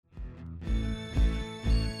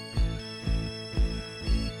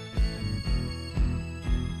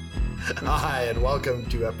Hi, and welcome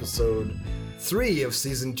to episode 3 of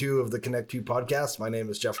season 2 of the Connect 2 podcast. My name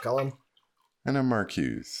is Jeff Cullen. And I'm Mark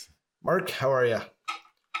Hughes. Mark, how are you?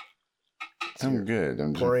 I'm good.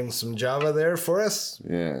 I'm pouring some Java there for us.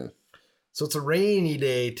 Yeah. So it's a rainy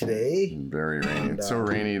day today. Very rainy. It's so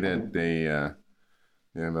rainy that they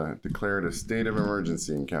have declared a state of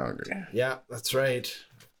emergency in Calgary. Yeah, that's right.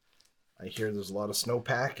 I hear there's a lot of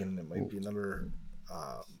snowpack, and it might be another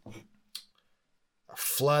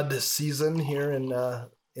flood season here in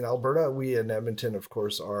Alberta. We in Edmonton, of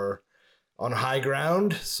course, are on high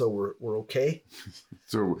ground, so we're okay.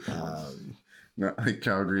 So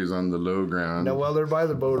Calgary is on the low ground. No, well, they're by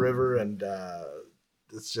the Bow River, and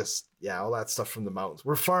it's just all that stuff from the mountains.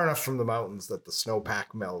 We're far enough from the mountains that the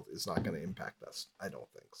snowpack melt is not going to impact us. I don't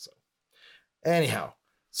think so. Anyhow,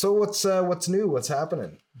 so what's new? What's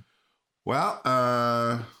happening? Well,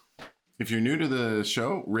 if you're new to the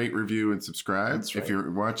show, rate, review, and subscribe. That's right. If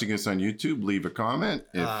you're watching us on YouTube, leave a comment.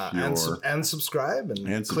 And subscribe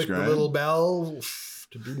and click the little bell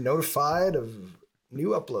to be notified of new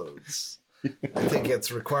uploads. I think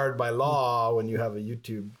it's required by law when you have a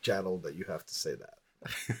YouTube channel that you have to say that.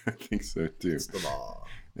 I think so too. It's the law.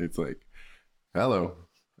 It's like, hello.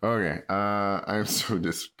 Okay. I'm so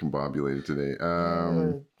discombobulated today.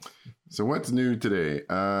 So what's new today?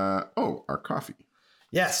 Our coffee.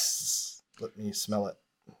 Yes. Let me smell it.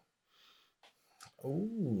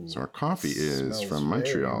 Ooh. So our coffee is from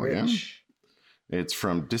Montreal again. It's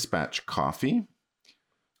from Dispatch Coffee.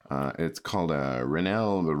 It's called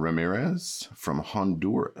Renel Ramirez from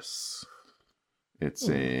Honduras. It's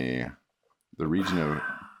the region of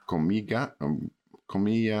Comiguay.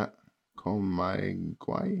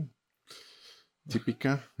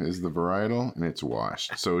 Typica is the varietal, and it's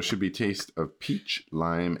washed. So it should be taste of peach,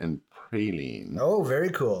 lime, and praline. Oh, very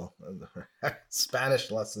cool.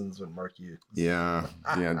 Spanish lessons with Mark Hughes. Yeah.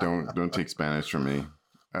 Don't take Spanish from me.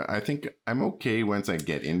 I think I'm okay once I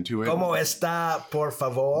get into it. ¿Cómo está, por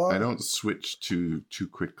favor? I don't switch too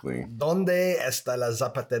quickly. ¿Dónde está la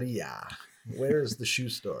zapatería? Where is the shoe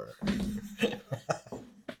store?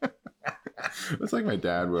 It's like my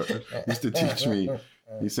dad used to teach me.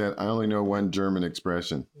 He said, I only know one German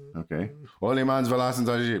expression. Okay. Ole mans verlassen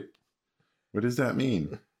sein Schiff. What does that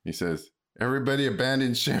mean? He says, everybody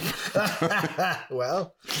abandon ship.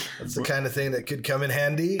 Well, that's the kind of thing that could come in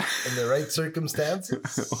handy in the right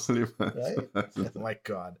circumstances. Right? Oh my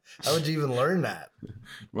God. How would you even learn that?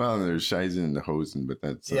 Well, there's Scheisen and the Hosen, but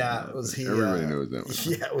that's... was he... Everybody knows that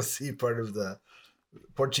one. Yeah, was he part of the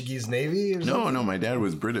Portuguese Navy? Or no, my dad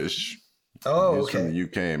was British. Oh, He was okay. from the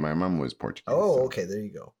UK. My mom was Portuguese. Oh, okay. There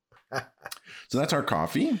you go. So that's our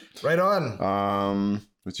coffee. Right on.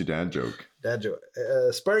 What's your dad joke? Dad joke.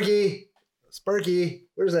 Sparky,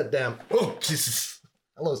 where's that damn? Oh, Jesus.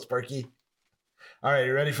 Hello, Sparky. All right,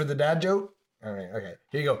 you ready for the dad joke? All right, okay.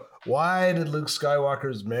 Here you go. Why did Luke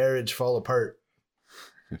Skywalker's marriage fall apart?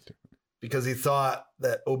 Because he thought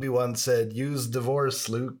that Obi-Wan said, "Use divorce,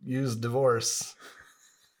 Luke. Use divorce."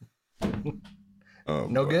 Oh,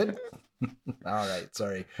 no good. All right,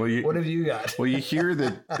 sorry. Well, what have you got? Well, you hear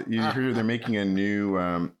they're making a new.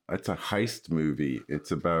 It's a heist movie.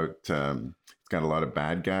 It's about. It's got a lot of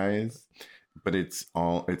bad guys, but it's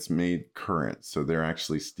made current. So they're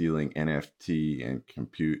actually stealing NFT and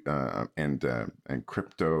compute and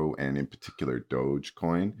crypto, and in particular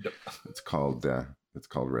Dogecoin. It's called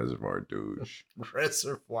Reservoir Doge.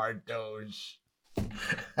 Reservoir Doge.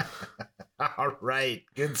 All right,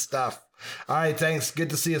 good stuff. All right, thanks. Good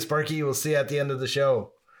to see you, Sparky. We'll see you at the end of the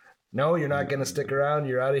show. No, you're not going to stick around.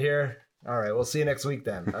 You're out of here. All right, we'll see you next week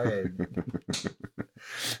then. Okay.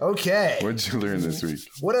 Okay. What did you learn this week?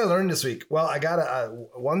 What I learned this week? Well, I got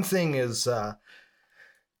one thing is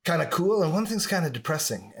kind of cool, and one thing's kind of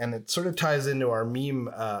depressing, and it sort of ties into our meme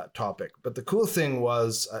topic. But the cool thing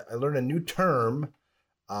was I learned a new term.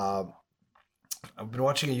 I've been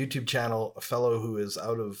watching a YouTube channel, a fellow who is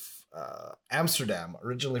out of Amsterdam,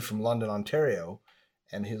 originally from London, Ontario.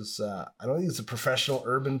 And his, I don't think he's a professional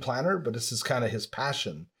urban planner, but this is kind of his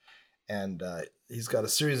passion. And he's got a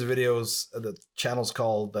series of videos. The channel's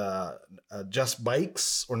called Just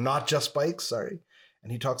Bikes, or Not Just Bikes, sorry.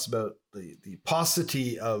 And he talks about the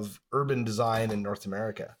paucity of urban design in North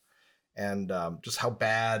America and just how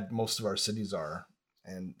bad most of our cities are.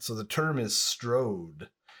 And so the term is strode.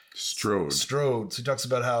 Strode. So he talks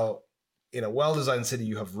about how in a well-designed city,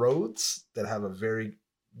 you have roads that have a very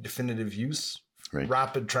definitive use, right.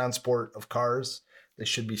 Rapid transport of cars. They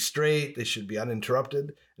should be straight. They should be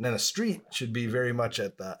uninterrupted. And then a street should be very much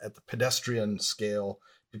at the pedestrian scale.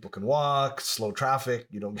 People can walk, slow traffic.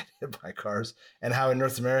 You don't get hit by cars. And how in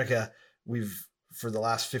North America, for the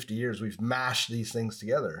last 50 years, we've mashed these things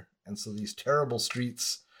together. And so these terrible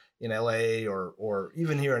streets in LA or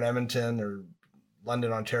even here in Edmonton or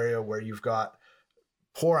London, Ontario, where you've got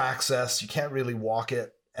poor access, you can't really walk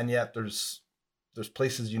it, and yet there's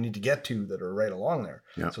places you need to get to that are right along there.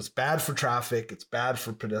 Yeah. So it's bad for traffic, it's bad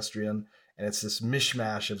for pedestrian, and it's this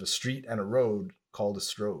mishmash of a street and a road called a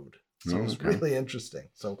strode. So it's really interesting.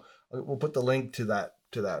 So we'll put the link to that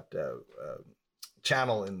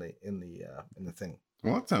channel in the thing.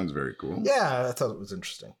 Well, that sounds very cool. Yeah, I thought it was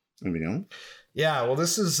interesting. Anything else? Yeah, well,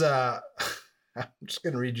 this is I'm just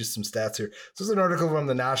going to read you some stats here. This is an article from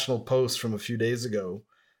the National Post from a few days ago.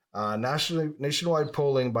 Nationwide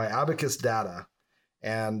polling by Abacus Data.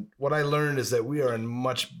 And what I learned is that we are in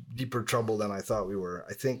much deeper trouble than I thought we were.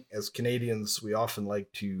 I think as Canadians, we often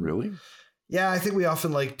like to... Really? Yeah, I think we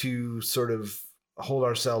often like to sort of hold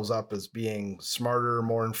ourselves up as being smarter,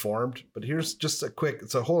 more informed. But here's just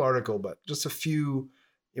it's a whole article, but just a few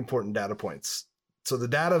important data points. So the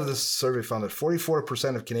data of this survey found that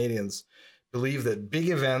 44% of Canadians believe that big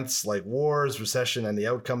events like wars, recession, and the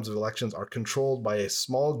outcomes of elections are controlled by a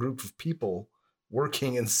small group of people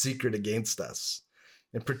working in secret against us.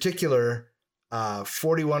 In particular,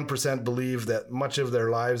 41% believe that much of their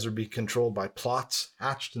lives are being controlled by plots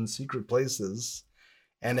hatched in secret places.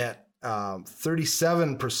 And at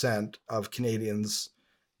 37% of Canadians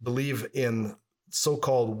believe in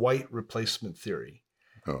so-called white replacement theory.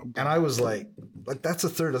 Oh. And I was like, that's a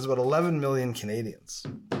third. That's about 11 million Canadians.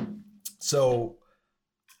 So,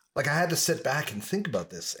 I had to sit back and think about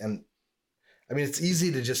this. And, I mean, it's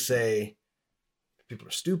easy to just say people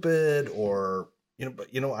are stupid or... but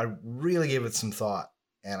I really gave it some thought,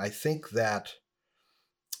 and I think that,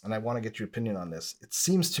 and I want to get your opinion on this. It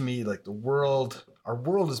seems to me like our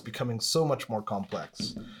world is becoming so much more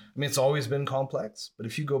complex. I mean, it's always been complex, but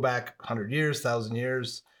if you go back 100 years, 1,000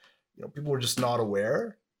 years, people were just not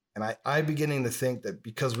aware. And I'm beginning to think that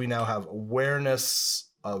because we now have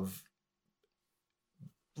awareness of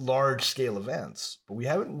large scale events, but we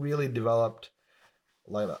haven't really developed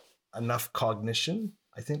enough cognition.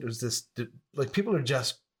 I think there's this, people are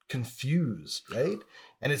just confused, right?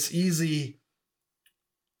 And it's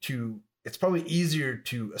probably easier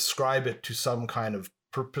to ascribe it to some kind of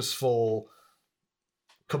purposeful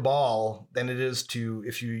cabal than it is to,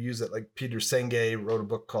 if you use it, like Peter Senge wrote a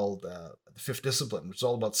book called The Fifth Discipline, which is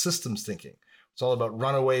all about systems thinking. It's all about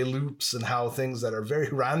runaway loops and how things that are very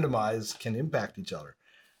randomized can impact each other.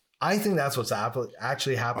 I think that's what's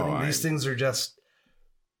actually happening. These things are just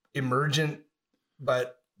emergent.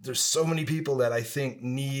 But there's so many people that I think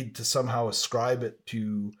need to somehow ascribe it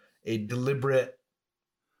to a deliberate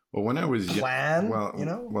when I was plan, I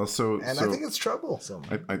think it's troublesome.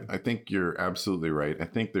 I think you're absolutely right. I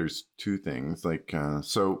think there's two things.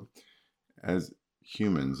 So as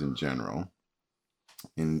humans in general,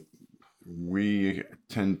 we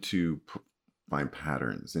tend to find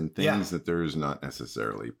patterns in things that there's not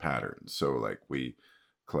necessarily patterns. So we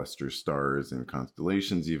cluster stars and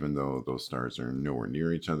constellations, even though those stars are nowhere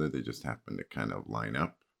near each other, they just happen to kind of line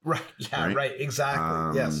up. Right. Yeah. Right.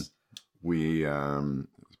 Exactly. Yes.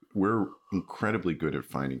 We're incredibly good at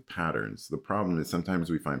finding patterns. The problem is sometimes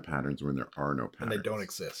we find patterns when there are no patterns. And they don't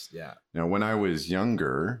exist. Yeah. Now, when I was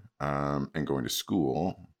younger and going to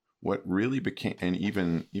school, what really became, and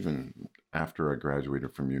even after I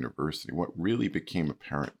graduated from university, what really became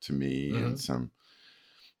apparent to me in some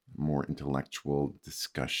more intellectual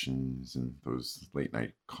discussions and those late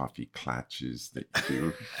night coffee clatches that you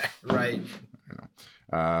do. Right.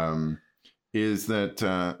 Is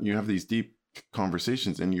that you have these deep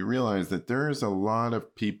conversations and you realize that there's a lot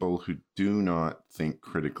of people who do not think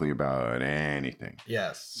critically about anything.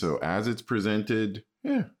 Yes. So as it's presented,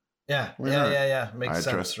 Yeah. Makes sense.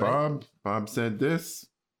 I trust right? Bob. Bob said this.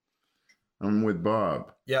 I'm with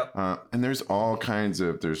Bob. Yep. And there's all kinds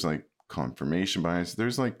of, there's confirmation bias.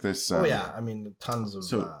 There's this. I mean, tons of.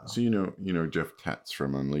 So you know Jeff Tetz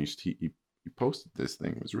from Unleashed. He posted this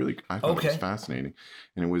thing. It was really, I thought it was fascinating,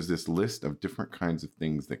 and it was this list of different kinds of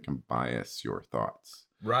things that can bias your thoughts.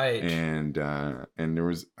 Right. And there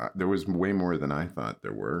was way more than I thought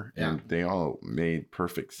there were, and they all made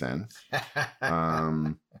perfect sense.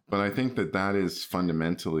 But I think that is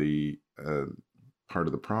fundamentally part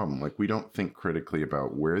of the problem. We don't think critically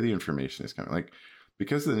about where the information is coming.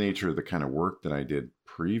 Because of the nature of the kind of work that I did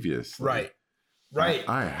previously. Right.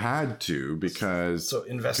 I had to because... So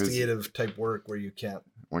investigative type work where you can't...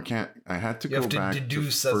 I had to go back to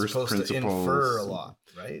deduce first as opposed principles. to infer a lot,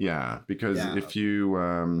 right? Yeah, because if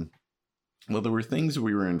you... there were things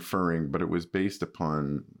we were inferring, but it was based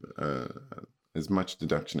upon as much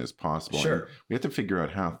deduction as possible. Sure. And we have to figure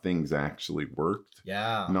out how things actually worked,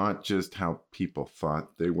 not just how people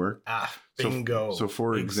thought they worked. Bingo. So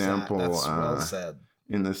for example, that's well said.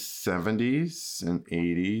 In the 70s and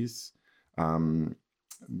 80s,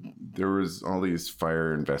 there was all these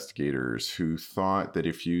fire investigators who thought that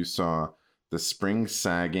if you saw the spring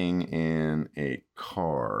sagging in a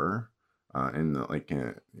car,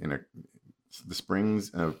 the springs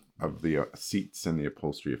of the seats and the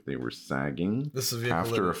upholstery, if they were sagging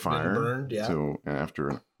after a fire, burned, so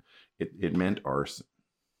after it meant arson.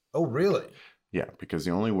 Oh, really? Yeah, because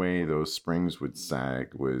the only way those springs would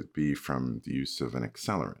sag would be from the use of an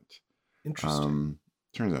accelerant. Interesting.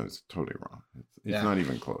 Turns out it's totally wrong. It's not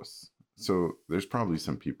even close. So there's probably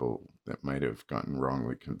some people that might have gotten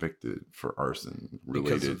wrongly convicted for arson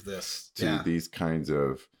related to these kinds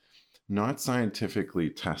of not scientifically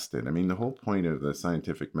tested. I mean, the whole point of the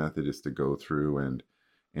scientific method is to go through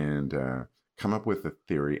and come up with a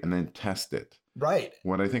theory and then test it. Right.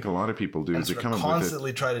 What I think a lot of people do is they come up with it,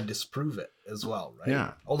 constantly try to disprove it as well, right?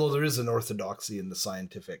 Yeah. Although there is an orthodoxy in the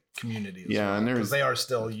scientific community as well, and because they are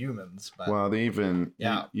still humans. But they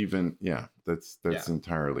that's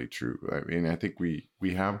entirely true. I mean, I think we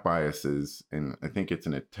have biases, and I think it's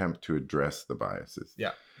an attempt to address the biases.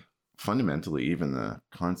 Yeah. Fundamentally, even the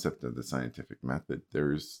concept of the scientific method,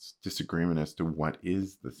 there's disagreement as to what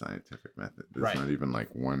is the scientific method. There's not even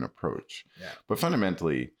like one approach. Yeah. But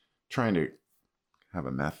fundamentally, trying to have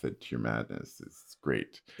a method to your madness is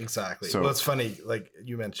great. Exactly. So it's funny, like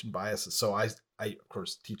you mentioned biases. So I of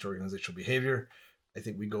course teach organizational behavior. I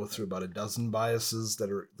think we go through about a dozen biases that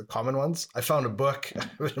are the common ones. I found a book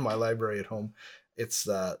in my library at home. It's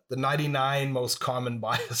the 99 most common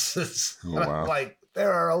biases. Oh, wow. Like,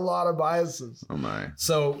 there are a lot of biases. Oh my.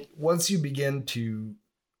 So once you begin to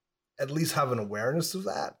at least have an awareness of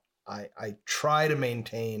that, I try to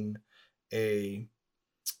maintain a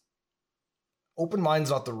open mind's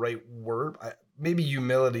not the right word. Maybe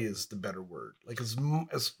humility is the better word. Like as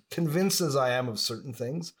convinced as I am of certain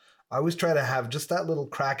things, I always try to have just that little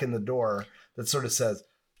crack in the door that sort of says,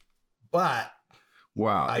 but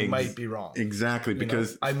I might be wrong. Exactly.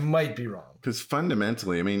 Because I might be wrong. Because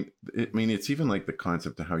fundamentally, I mean, it's even like the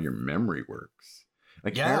concept of how your memory works.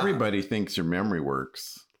 Like everybody thinks your memory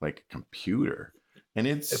works like a computer. And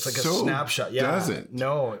it's like a snapshot. Yeah. Doesn't.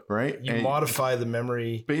 No. Right. You modify the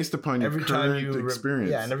memory based upon your current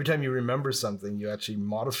experience. Yeah. And every time you remember something, you actually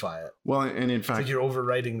modify it. Well, and in fact, it's like you're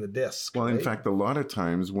overwriting the disk. Well, in fact, a lot of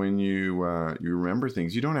times when you remember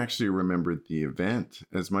things, you don't actually remember the event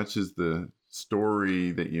as much as the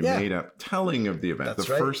story that you made up telling of the event. That's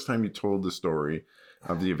the first time you told the story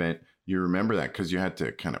of the event, you remember that because you had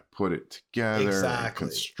to kind of put it together, and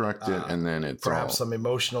construct it, and then it's perhaps some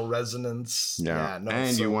emotional resonance. Yeah,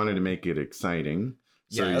 you wanted to make it exciting.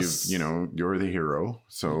 So you're the hero.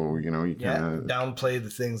 So you kind of downplay the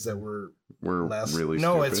things that were less. Really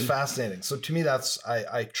stupid. It's fascinating. So to me, that's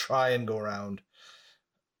I try and go around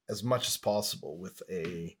as much as possible with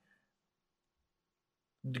a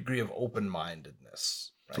degree of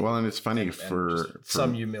open-mindedness. Right? Well, and it's funny for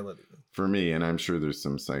some humility for me, and I'm sure there's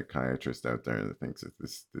some psychiatrist out there that thinks that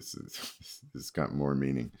this got more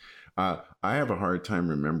meaning. I have a hard time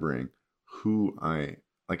remembering who I'll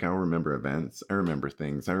remember events. I remember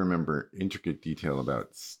things. I remember intricate detail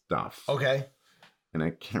about stuff. Okay. And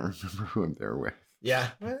I can't remember who I'm there with. Yeah,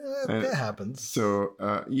 it happens. So,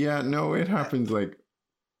 it happens like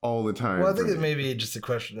all the time. Well, I think it may be just a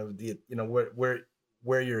question of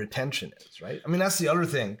where your attention is, right? I mean, that's the other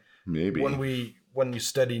thing. Maybe when you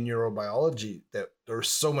study neurobiology, that there's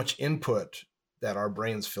so much input that our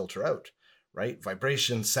brains filter out, right?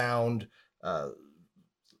 Vibration, sound,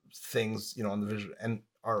 things, on the visual, and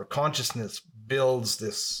our consciousness builds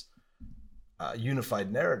this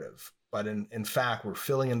unified narrative. But in fact, we're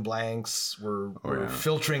filling in blanks. We're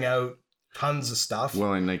filtering out tons of stuff.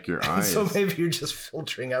 Well, and like your eyes. So maybe you're just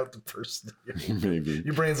filtering out the person. Maybe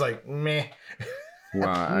your brain's like, meh. Well,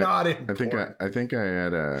 I think I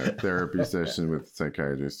had a therapy session with a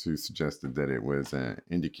psychiatrist who suggested that it was an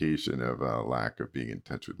indication of a lack of being in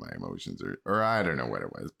touch with my emotions, or I don't know what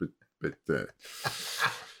it was, but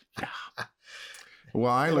yeah.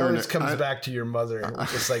 Well, I learned it comes back to your mother, the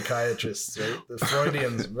psychiatrist, right? The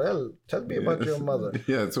Freudians. Well, tell me about your mother.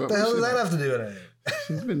 Yeah, what the hell does that have to do with anything?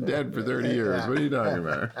 She's been dead for 30 years. What are you talking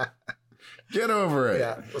about? Get over it.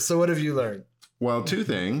 Yeah. So what have you learned? Well, two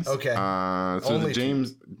things. Okay. So the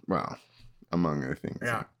James, among other things.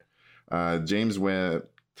 Yeah. James Webb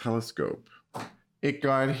Telescope. It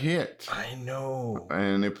got hit. I know.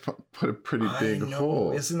 And it put a pretty big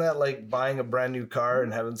hole. Isn't that like buying a brand new car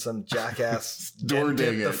and having some jackass door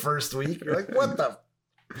ding the first week? You're like, what the?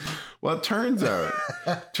 Well, it turns out,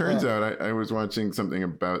 I was watching something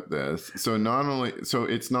about this. So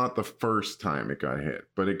it's not the first time it got hit,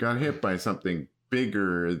 but it got hit by something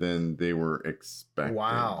bigger than they were expecting.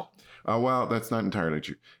 Wow. Well, that's not entirely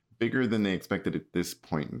true. Bigger than they expected at this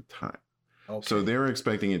point in time. Okay. So they were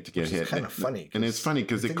expecting it to get hit. It's kind of funny. And it's funny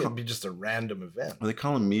because it'd be just a random event. Well, they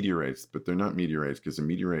call them meteorites, but they're not meteorites because a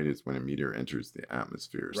meteorite is when a meteor enters the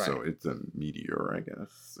atmosphere. Right. So it's a meteor, I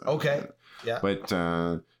guess. Okay. Yeah. But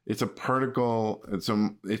it's a particle. So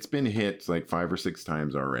it's been hit like 5 or 6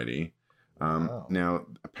 times already. Wow. Now,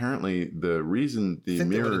 apparently, the reason the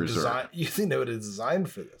mirrors are... You think they would have designed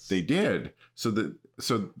for this? They did. So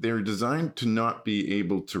they're designed to not be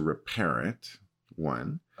able to repair it,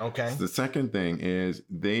 one. Okay. So the second thing is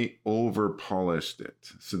they over polished it.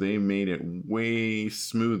 So they made it way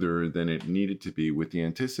smoother than it needed to be with the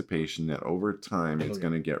anticipation that over time it's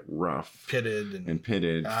going to get rough. Pitted. And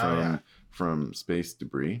pitted from space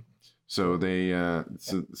debris. So they and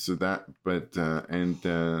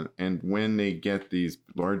when they get these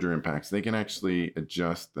larger impacts, they can actually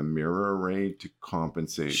adjust the mirror array to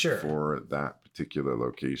compensate for that particular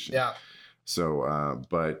location. Yeah. So, it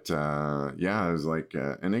was like,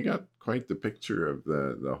 and they got quite the picture of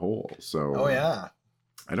the hole. So,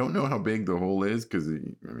 I don't know how big the hole is because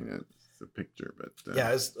it's a picture, but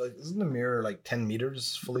isn't the mirror like 10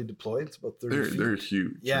 meters fully deployed? It's about 30 feet. They're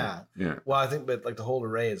huge. Yeah. Well, I think, but like the whole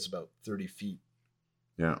array is about 30 feet.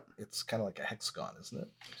 Yeah. It's kind of like a hexagon, isn't it?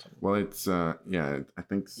 Well, it's I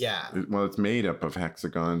think. Yeah. It's made up of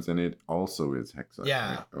hexagons, and it also is hexagon.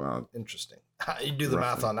 Yeah. Right? Well, interesting. You do the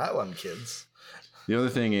math on that one, kids. The other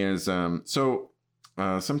thing is,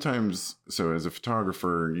 sometimes, as a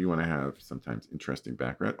photographer, you want to have sometimes interesting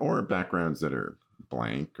background or backgrounds that are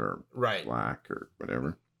blank or black or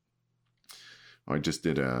whatever. I just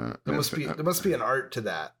did there must be an art to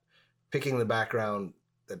that, picking the background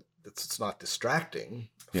that's not distracting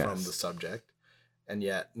from the subject, and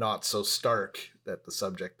yet not so stark that the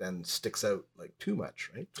subject then sticks out like too much,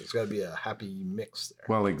 right? There's got to be a happy mix there.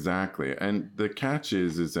 Well, exactly. And the catch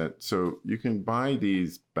is that so you can buy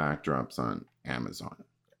these backdrops on Amazon.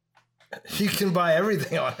 You can buy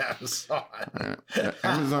everything on Amazon.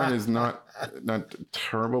 Amazon is not a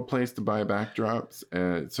terrible place to buy backdrops.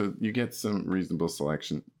 So you get some reasonable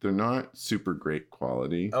selection. They're not super great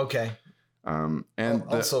quality. Okay. And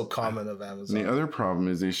also common of Amazon. The other problem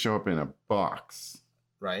is they show up in a box.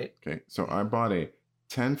 Right. Okay. So I bought a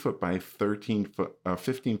 10 foot by 15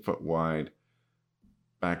 foot wide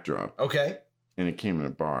backdrop. Okay. And it came in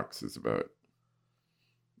a box. It's about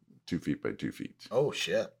 2 feet by 2 feet. Oh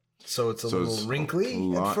shit. So it's a little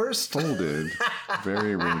wrinkly at first? Folded.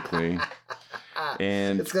 Very wrinkly.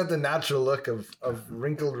 And it's got the natural look of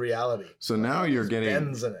wrinkled reality. So now you're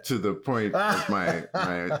getting to the point of my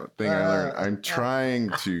thing I learned. I'm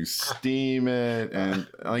trying to steam it and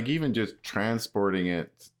like even just transporting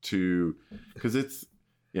it to, because it's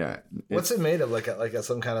what's it made of? Like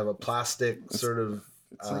some kind of a plastic sort of.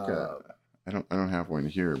 It's like I don't have one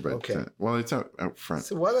here, but okay. Well, it's out front.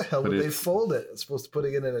 So why the hell would they fold it? It's supposed to put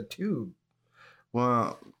it in a tube.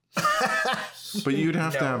 Well. But you'd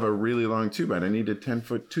have to have a really long tube. I need a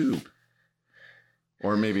 10-foot tube.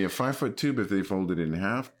 Or maybe a 5-foot tube if they fold it in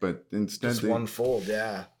half. But instead, just one fold,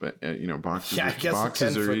 yeah. But,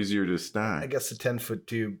 boxes are easier to stack. I guess a 10-foot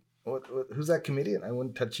tube. Who's that comedian? I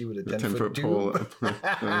wouldn't touch you with a 10-foot tube.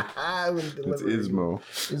 I wouldn't deliver it's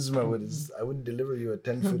Ismo. I wouldn't deliver you a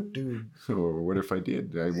 10-foot tube. Or what if I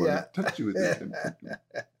did? I wouldn't touch you with a 10-foot tube.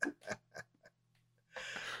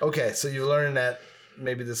 Okay, so you learned that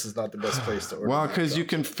maybe this is not the best place to order. Well, because you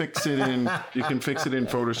can fix it in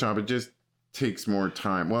Photoshop. It just takes more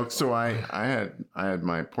time. Well, so I had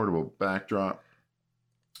my portable backdrop,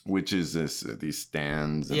 which is these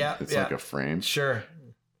stands. It's like a frame. Sure.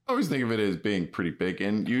 I always think of it as being pretty big,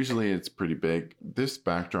 and usually it's pretty big. This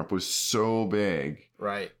backdrop was so big,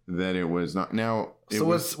 right, that it was not. Now,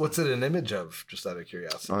 what's it an image of? Just out of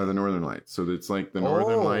curiosity. The Northern Lights. So it's like the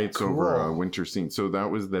Northern Lights over a winter scene. So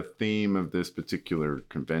that was the theme of this particular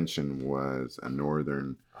convention was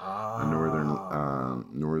northern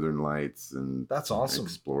lights, and that's awesome.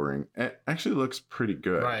 Exploring. It actually looks pretty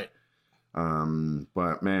good, right?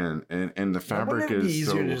 But man, and the fabric wouldn't it be is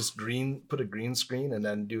easier to just put a green screen and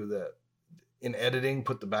then in editing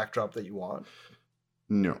put the backdrop that you want?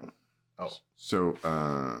 No. Oh. So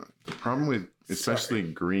the problem with especially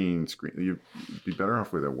green screen, you'd be better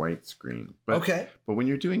off with a white screen. But, okay. But when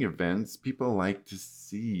you're doing events, people like to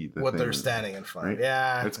see what they're standing in front. Right?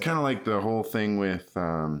 Yeah. It's kind of like the whole thing with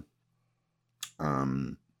a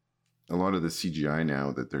lot of the CGI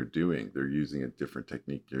now that they're doing. They're using a different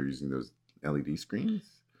technique. They're using those LED screens.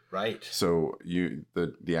 Right. So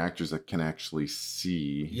the actors that can actually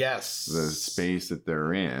see Yes. the space that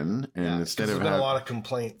they're in, and instead of there's been a lot of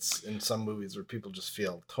complaints in some movies where people just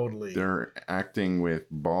feel totally they're acting with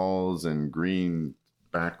balls and green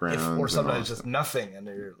backgrounds, or sometimes just nothing, and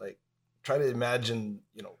they're like, try to imagine,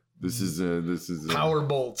 this is power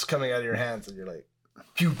bolts coming out of your hands, and you're like,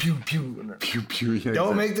 pew pew pew, and pew pew. Yeah,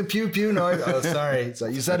 don't make the pew pew noise. Oh, sorry. So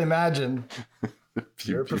you said imagine.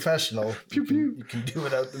 Pew, You're a professional. Pew pew. You can do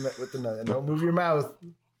it with the nose. Don't move your mouth.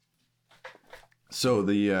 So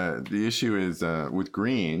the issue is with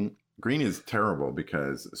green. Green is terrible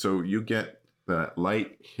because you get the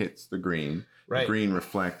light hits the green. Right. The green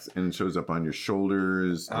reflects and shows up on your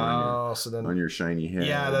shoulders. On your shiny head.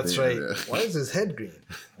 Yeah, that's right. Why is his head green?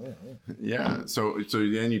 Yeah. So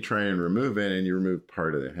then you try and remove it, and you remove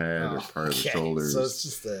part of the head or part of the shoulders. So it's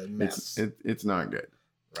just a mess. It's not good.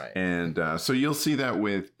 Right. And so you'll see that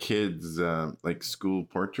with kids, like school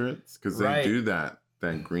portraits, because they do that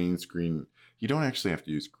green screen. You don't actually have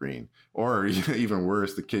to use green, or even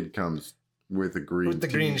worse, the kid comes with a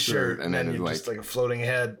green shirt, and then you're just like a floating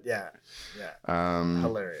head. Yeah.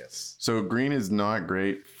 Hilarious. So green is not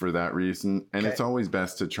great for that reason, and it's always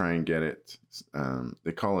best to try and get it.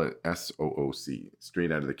 They call it SOOC,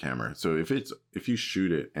 straight out of the camera. So if you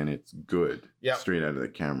shoot it and it's good, straight out of the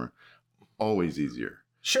camera, always easier.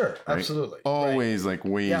 Sure, right? Absolutely. Always like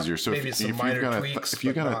way easier. So maybe if you've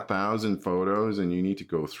got 1,000 photos and you need to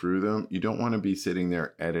go through them, you don't want to be sitting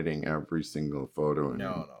there editing every single photo.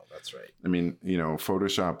 No, that's right. I mean,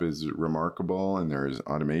 Photoshop is remarkable and there's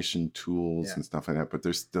automation tools and stuff like that, but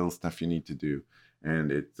there's still stuff you need to do.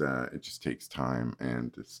 And it just takes time,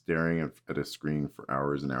 and staring at a screen for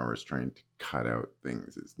hours and hours trying to cut out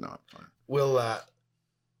things is not fun.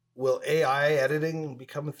 Will AI editing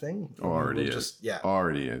become a thing? Already is.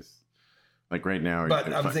 Like right now.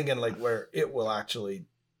 But I'm thinking like where it will actually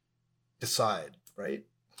decide, right?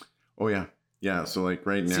 Oh, yeah. Yeah. So like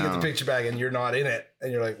right now. So you get the picture back and you're not in it.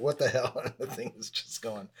 And you're like, what the hell? And the thing is just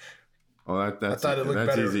going. Oh, that's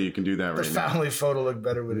easy. You can do that right now. The family photo looked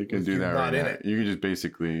better with it. You can do that right now. You can just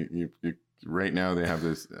basically, right now they have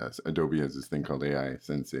this, Adobe has this thing called AI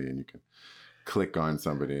Sensei, and you can click on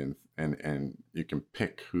somebody and you can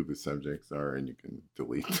pick who the subjects are and you can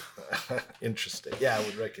delete. Interesting. Yeah,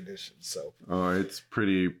 with recognition. So it's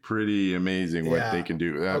pretty amazing what they can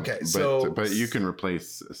do. But you can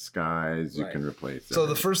replace skies. You can replace. So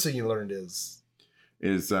the first thing you learned is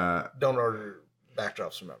don't order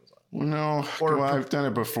backdrops from Amazon. No, I've done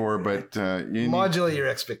it before, but you modulate your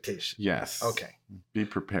expectations. Yes. Okay. Be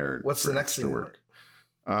prepared. What's the next thing you learned?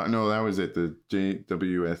 No, that was it. The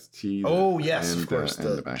JWST. Oh, yes, of course.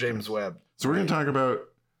 The James Webb. So we're going to talk about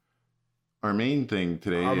our main thing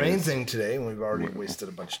today. Our main thing today, and we've already wasted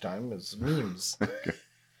a bunch of time, is memes.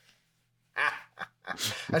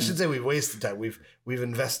 I should say we've wasted time. We've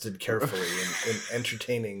invested carefully in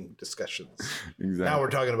entertaining discussions. Exactly. Now we're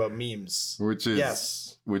talking about memes. Which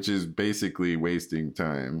is basically wasting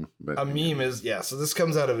time. But a meme is, so this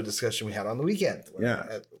comes out of a discussion we had on the weekend.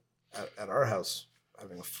 At our house.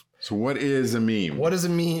 So what is a meme? What is a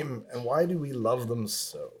meme, and why do we love them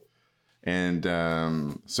so? And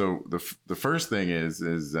so the first thing is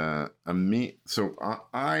a meme. So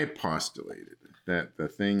I postulated that the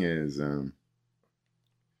thing is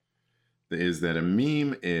that a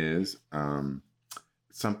meme is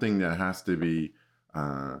something that has to be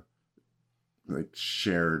like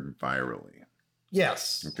shared virally.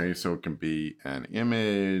 Yes. Okay, so it can be an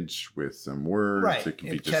image with some words. Right. It can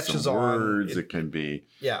be just some words. It can be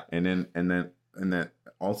and then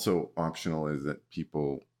also optional is that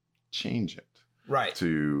people change it. Right.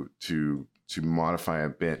 To modify a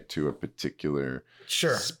bit to a particular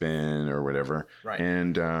spin or whatever. Right.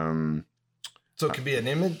 And so it could be an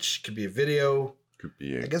image, could be a video.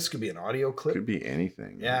 I guess it could be an audio clip. Could be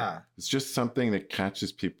anything. Yeah. Right? It's just something that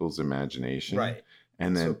catches people's imagination. Right.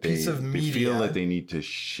 And then they feel that they need to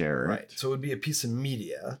share it. Right. So it would be a piece of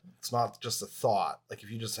media. It's not just a thought. Like if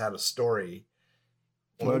you just had a story.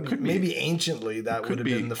 Well, maybe anciently that would have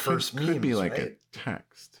been the first meme. Could be like a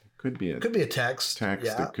text. Could be a text.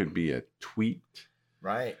 Yeah. It could be a tweet.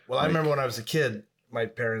 Right. Well, I remember when I was a kid, my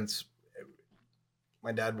dad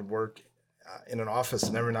would work in an office,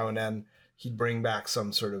 and every now and then he'd bring back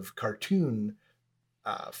some sort of cartoon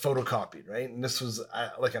photocopied, right? And this was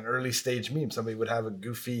like an early stage meme. Somebody would have a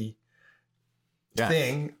goofy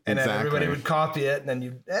thing, and then everybody would copy it, and then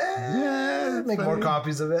you'd make more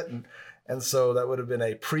copies of it, and so that would have been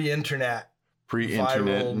a pre-internet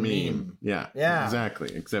meme. Yeah,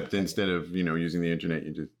 exactly. Except instead of using the internet,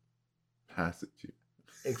 you just pass it to you.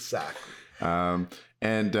 Exactly.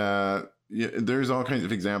 There's all kinds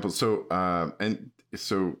of examples. So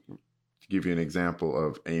so to give you an example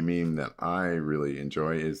of a meme that I really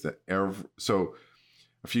enjoy is that so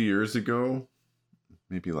a few years ago,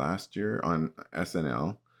 maybe last year on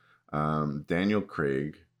SNL, Daniel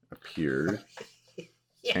Craig appeared.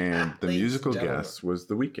 Yeah, and the musical guest was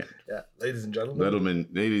The Weeknd. Yeah, ladies and gentlemen.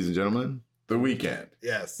 Ladies and gentlemen, The Weeknd.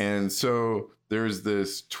 Yes. And so there's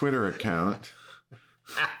this Twitter account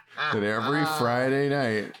that every Friday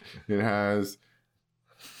night it has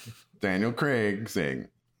Daniel Craig saying,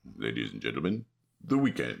 "Ladies and gentlemen, The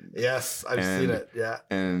Weeknd." Yes, I've seen it. Yeah.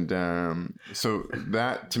 And so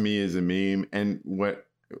that to me is a meme. And what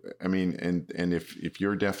I mean, and if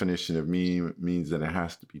your definition of meme means that it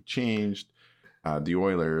has to be changed. The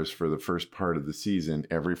Oilers, for the first part of the season,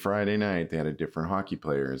 every Friday night, they had a different hockey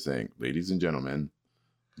player saying, "Ladies and gentlemen,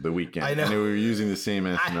 The Weeknd." I know. And they were using the same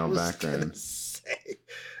SNL background. Say,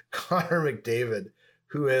 Connor McDavid,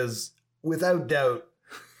 who is without doubt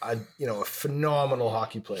a phenomenal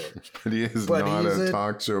hockey player. But he is not a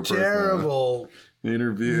talk show person. Terrible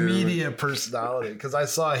interview media personality, because I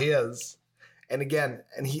saw his. And again,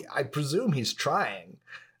 I presume he's trying.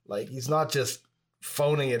 Like, he's not just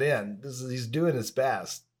phoning it in. He's doing his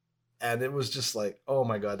best. And it was just like, oh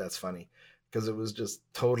my God, that's funny. Because it was just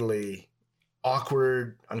totally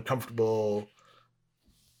awkward, uncomfortable,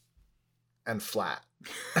 and flat.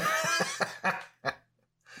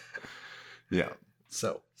 Yeah.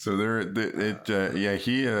 So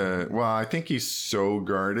I think he's so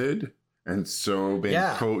guarded and so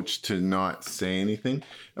been coached to not say anything.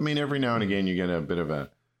 I mean, every now and again you get a bit of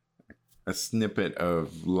a snippet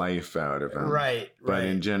of life out of him. Right. But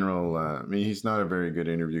in general, I mean, he's not a very good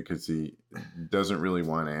interview because he doesn't really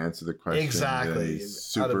want to answer the question. Exactly. He's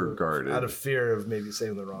super guarded. Out of fear of maybe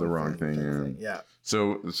saying the wrong thing. Yeah.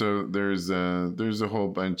 So there's a whole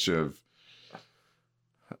bunch of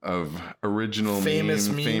original famous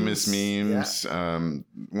memes. Yeah.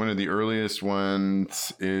 One of the earliest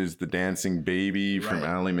ones is the dancing baby from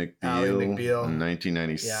Ally McBeal in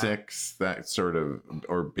 1996. Yeah. That sort of,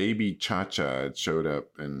 or Baby Cha-Cha showed up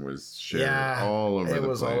and was shared all over the place. It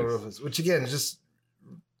was all over the place, which again, just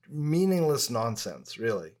meaningless nonsense,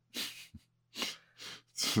 really.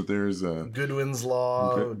 So there's a Goodwin's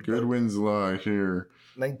Law. Goodwin's Law here.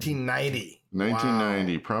 1990.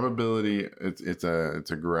 1990 probability. It's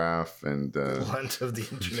a graph and blunt of the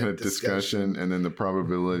internet discussion, and then the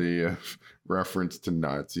probability of reference to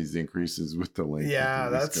Nazis increases with the length. Yeah,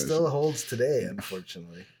 of the that still holds today,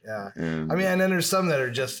 unfortunately. Yeah, and then there's some that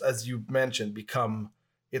are just, as you mentioned,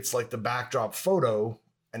 it's like the backdrop photo,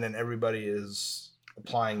 and then everybody is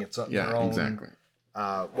applying their own. Exactly.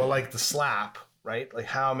 Like the slap, right? Like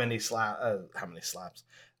how many slaps?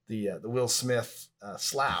 The Will Smith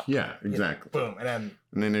slap. Yeah, exactly. Boom, and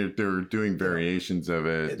then they're doing variations of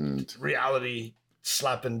it, and reality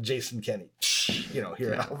slapping Jason Kenney. Here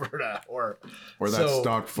in Alberta, or that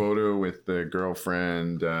stock photo with the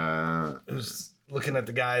girlfriend who's looking at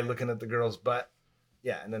the guy looking at the girl's butt.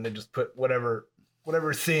 Yeah, and then they just put whatever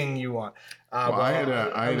thing you want. I had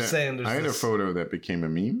a photo that became a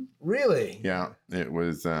meme. Really? Yeah, it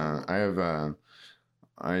was. I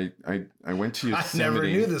went to Yosemite. I never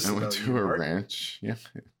knew this. I went to a ranch. Yeah.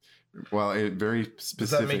 Well, it very specific.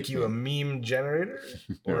 Does that make you a meme generator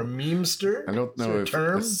or a memester? I don't know if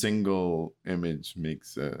a single image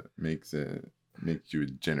makes you a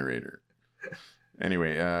generator.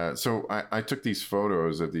 Anyway, so I took these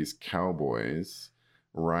photos of these cowboys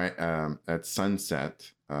right at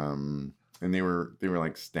sunset, and they were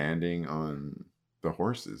like standing on the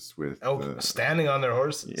horses with standing on their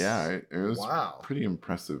horses. Yeah, it was pretty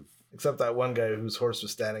impressive. Except that one guy whose horse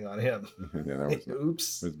was standing on him. Yeah, that was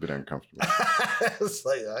oops. It was a bit uncomfortable. It's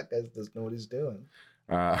like, that guy doesn't know what he's doing.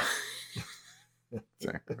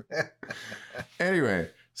 Exactly. Anyway,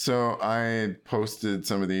 so I posted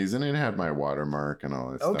some of these, and it had my watermark and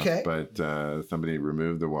all that stuff. But somebody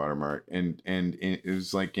removed the watermark, and it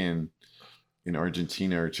was like in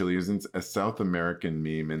Argentina or Chile. It was a South American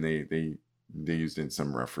meme, and they used in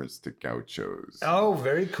some reference to gauchos. Oh,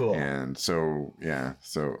 very cool. And so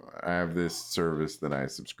I have this service that I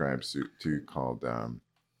subscribe to called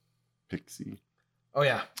Pixie. Oh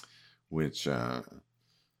yeah. Which I've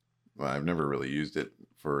never really used it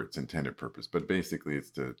for its intended purpose, but basically it's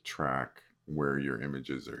to track where your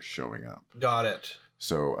images are showing up. Got it.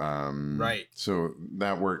 So right. So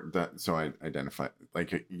that worked. So I identify,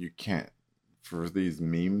 like, you can't, for these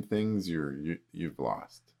meme things, you've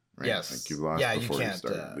lost. Right? Yes. Like, you've lost before you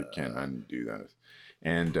start. You can't undo that.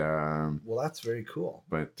 And well, that's very cool.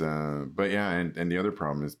 But yeah, and the other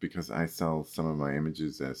problem is because I sell some of my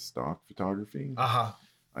images as stock photography.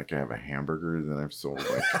 Like I have a hamburger that I've sold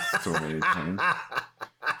like so many times.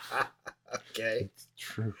 Okay. It's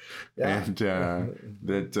true. Yeah. And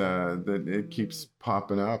that it keeps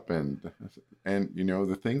popping up, and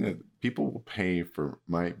the thing that people will pay for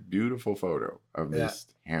my beautiful photo of this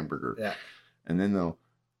hamburger, and then they'll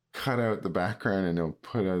cut out the background and they'll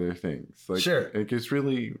put other things. Like, sure. It gets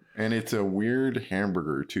really, and it's a weird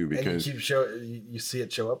hamburger too, because and you see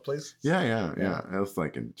it show up places. Yeah. It's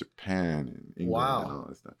like in Japan and England and all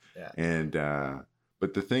this stuff. Yeah. And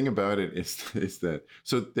but the thing about it is that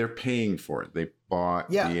so they're paying for it. They bought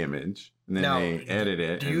the image and then they edit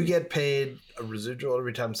it. Do you get paid a residual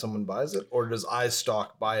every time someone buys it, or does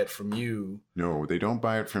iStock buy it from you? No, they don't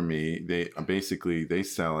buy it from me. They basically they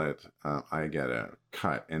sell it. I get a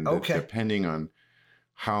cut, and depending on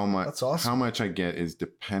how much I get is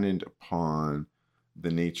dependent upon the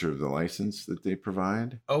nature of the license that they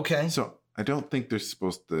provide. Okay. So I don't think they're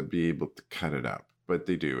supposed to be able to cut it up, but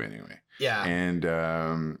they do anyway. Yeah. And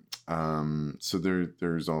so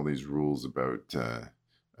there's all these rules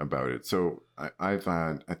about it. So I've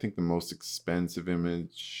had, I think the most expensive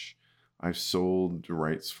image I've sold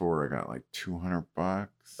rights for, I got like $200.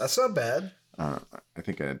 That's not bad. I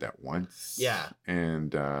think I did that once. Yeah.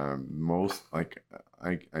 And most, like,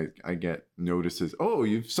 I get notices, oh,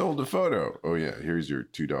 you've sold a photo. Oh yeah, here's your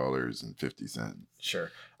 $2.50.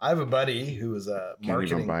 Sure. I have a buddy who is a marketing.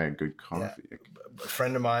 Can't even buy a good coffee. Yeah, a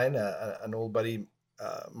friend of mine, an old buddy,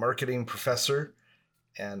 marketing professor,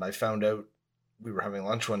 and I found out we were having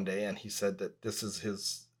lunch one day, and he said that this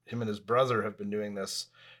is him and his brother have been doing this,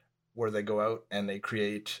 where they go out and they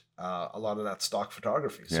create a lot of that stock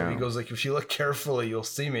photography. So he goes, like, if you look carefully, you'll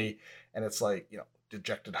see me, and it's like,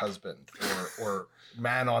 dejected husband or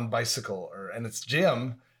man on bicycle, and it's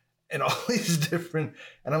Jim, and all these different.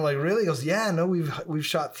 And I'm like, really? He goes, yeah, no, we've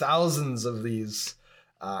shot thousands of these,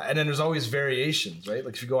 and then there's always variations, right?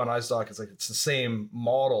 Like if you go on iStock, it's like it's the same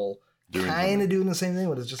model. Kind of doing the same thing,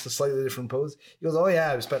 but it's just a slightly different pose. He goes, oh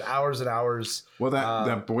yeah, I've spent hours and hours. Well,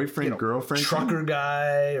 that boyfriend girlfriend trucker thing?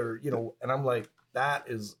 Guy, or and I'm like, that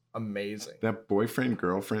is amazing. That boyfriend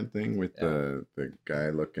girlfriend thing with the guy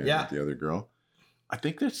looking at the other girl. I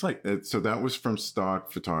think that's like, so that was from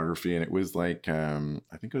stock photography, and it was like I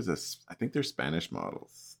think they're Spanish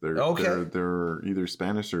models. They're either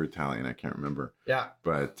Spanish or Italian. I can't remember. Yeah,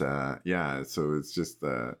 but so it's just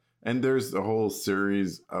and there's a whole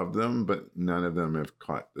series of them, but none of them have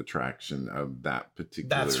caught the traction of that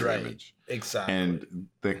particular image. Exactly. And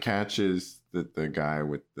the catch is that the guy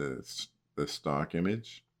with the stock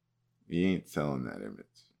image, he ain't selling that image.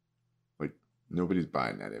 Like, nobody's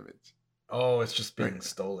buying that image. Oh, it's just being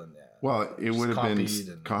stolen. Yeah. Well, it would have been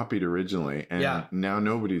copied originally, and now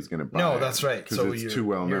nobody's going to buy it. No, that's right. Because it's too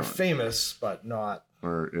well known. You're famous, but not.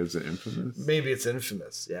 Or is it infamous? Maybe it's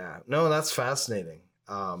infamous. Yeah. No, that's fascinating.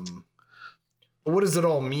 What does it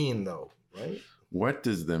all mean, though? Right? What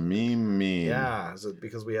does the meme mean? Yeah. Is it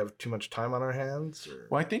because we have too much time on our hands? Or?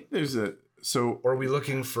 Well, I think there's or are we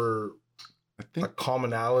looking for a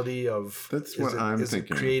commonality of? That's what I'm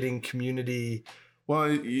thinking. It creating community? Well,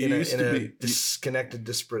 it used to be disconnected,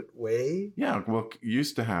 disparate way. Yeah, well, you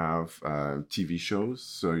used to have TV shows,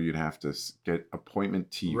 so you'd have to get appointment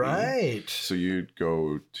TV. Right. So you'd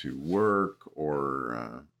go to work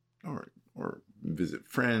or visit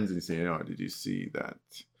friends and say, "Oh, did you see that?"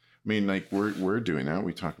 I mean, like we're doing that.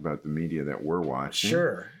 We talk about the media that we're watching.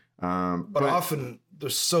 Sure. But often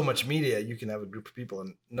there's so much media, you can have a group of people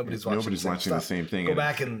and nobody's watching the same thing. Go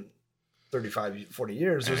back in 35, 40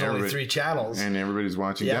 years, there's only 3 channels. And everybody's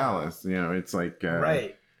watching Dallas. It's like...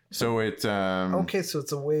 right. So it's... okay, so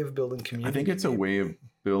it's a way of building community. I think it's a way of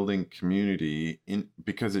building community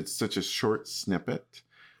because it's such a short snippet.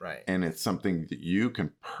 Right. And it's something that you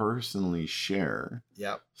can personally share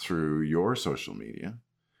through your social media.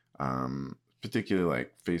 Particularly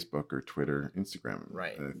like Facebook or Twitter, Instagram.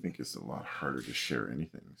 Right. I think it's a lot harder to share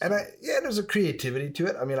anything. So. And there's a creativity to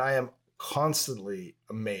it. I mean, I am constantly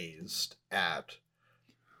amazed at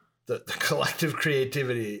the collective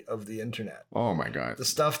creativity of the internet. Oh my God. The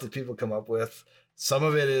stuff that people come up with. Some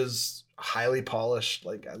of it is highly polished.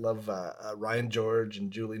 Like I love Ryan George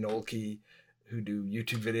and Julie Nolke, who do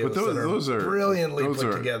YouTube videos those are brilliantly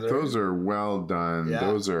put together. Those are well done. Yeah.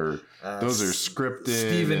 Those are scripted.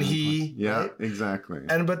 Stephen He. Yeah, right? Exactly.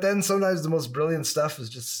 But then sometimes the most brilliant stuff is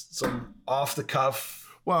just some off the cuff.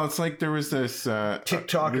 Well, it's like there was this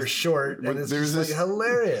TikToker short, and it's just like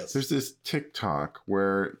hilarious. There's this TikTok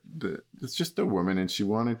where it's just a woman, and she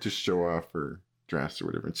wanted to show off her dress or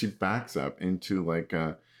whatever, and she backs up into like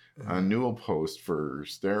a newel post for her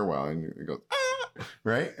stairwell, and it goes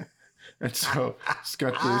right. And so it's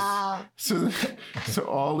got this. So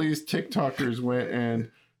all these TikTokers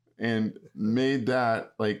went and made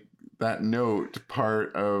that like that note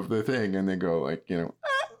part of the thing, and they go like,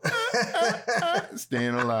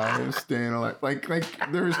 staying alive.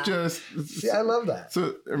 Like there's just. Yeah, I love that.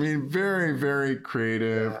 So I mean, very, very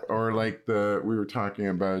creative. Yeah. Or like we were talking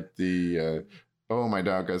about the my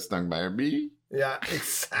dog got stung by a bee. Yeah,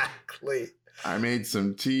 exactly. I made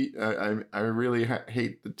some tea. I really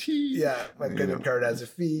hate the tea. Yeah, my credit card has a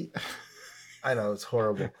fee. I know, it's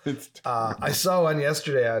horrible. I saw one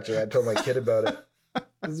yesterday, actually. I told my kid about it.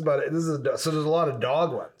 So there's a lot of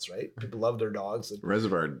dog ones, right? People love their dogs.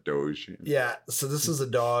 Reservoir Doge. Yeah, so this is a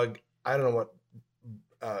dog. I don't know what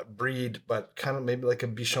breed, but kind of maybe like a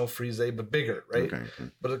Bichon Frise, but bigger, right? Okay.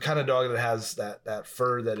 But the kind of dog that has that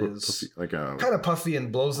fur that is puffy, like a kind of puffy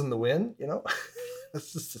and blows in the wind,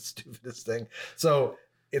 That's just the stupidest thing. So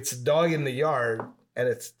it's a dog in the yard, and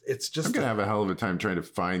it's just. I'm gonna have a hell of a time trying to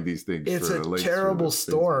find these things. It's a terrible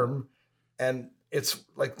storm, and it's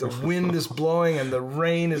like the wind is blowing and the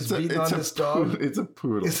rain is beating on this dog. It's a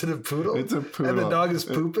poodle. Is it a poodle? It's a poodle. And the dog is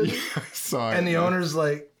pooping. Yeah, I saw it. And the owner's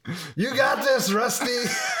like, "You got this, Rusty."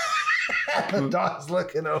 And the dog's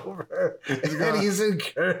looking over, and he's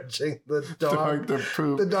encouraging the dog to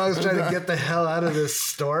poop. The dog's trying to get the hell out of this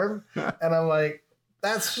storm, and I'm like,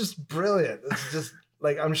 that's just brilliant. It's just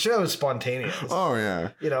like, I'm sure it was spontaneous. Oh yeah.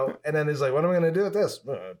 And then he's like, what am I going to do with this?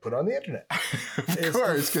 Put it on the internet. Of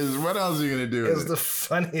course, because what else are you going to do with it? It's the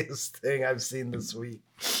funniest thing I've seen this week.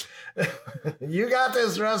 You got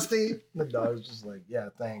this, Rusty. The dog's just like, yeah,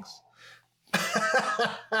 thanks.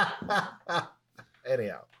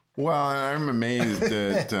 Anyhow. Well, I'm amazed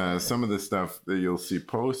at some of the stuff that you'll see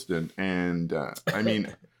posted. And I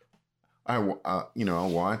mean... I'll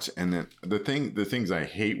watch, and then the things I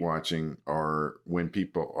hate watching are when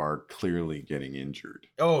people are clearly getting injured.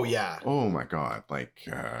 Oh yeah. Oh my God. Like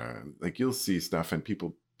you'll see stuff and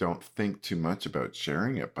people don't think too much about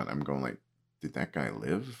sharing it, but I'm going like, did that guy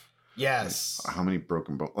live? Yes. Like, how many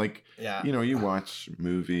broken bones? Like, yeah. You watch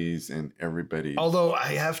movies and everybody. Although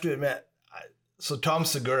I have to admit, so Tom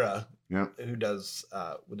Segura, yep, who does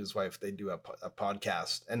with his wife, they do a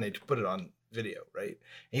podcast, and they put it on video, right? And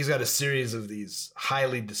he's got a series of these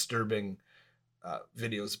highly disturbing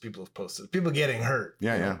videos people have posted, people getting hurt.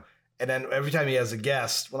 Yeah. And then every time he has a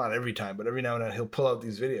guest, well, not every time, but every now and then he'll pull out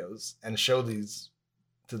these videos and show these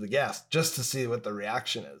to the guest just to see what the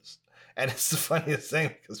reaction is. And it's the funniest thing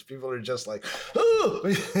because people are just like, oh,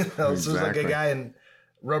 Exactly. So there's like a guy in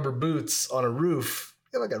rubber boots on a roof,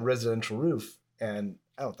 like a residential roof, and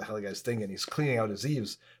I don't know what the hell the guy's thinking. He's cleaning out his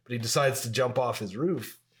eaves, but he decides to jump off his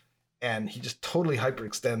roof. And he just totally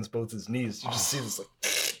hyperextends both his knees. You just see this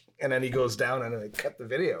like, and then he goes down, and then they cut the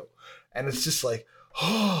video, and it's just like,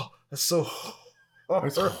 oh, that's so horrible.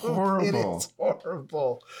 It's horrible. It's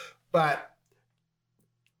horrible, but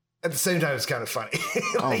at the same time, it's kind of funny.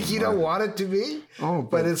 You don't want it to be,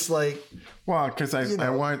 but it's like, well, because I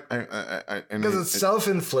want, because it's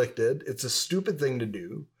self-inflicted. It's a stupid thing to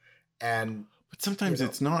do, and but sometimes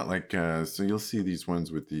it's not like. So you'll see these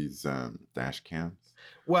ones with these dash cams.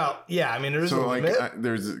 Well, yeah, I mean, there's a limit.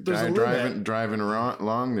 There's a guy driving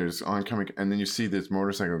along. There's oncoming, and then you see this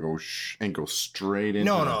motorcycle go and go straight into.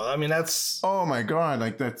 No. I mean, that's. Oh my God!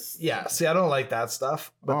 Like that's. Yeah. See, I don't like that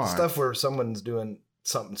stuff. But the stuff where someone's doing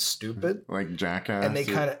something stupid, like jackass, and they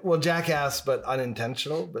kind of jackass, but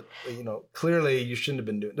unintentional. But clearly you shouldn't have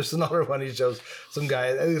been doing. There's another one. He shows some guy.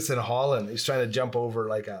 I think it's in Holland. He's trying to jump over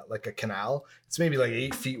like a canal. It's maybe like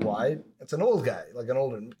 8 feet wide. It's an old guy, like an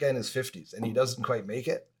older guy in his 50s, and he doesn't quite make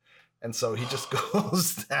it. And so he just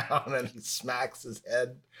goes down and he smacks his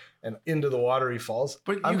head, and into the water he falls.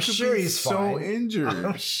 But I'm sure he's so fine. Injured.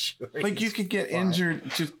 I'm sure like you could get fine. Injured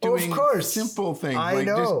just doing simple things. I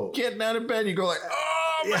know. Just getting out of bed. You go like,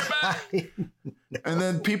 oh my back. And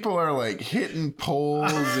then people are like hitting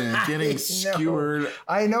poles and getting skewered.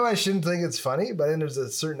 I know I shouldn't think it's funny, but then there's a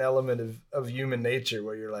certain element of human nature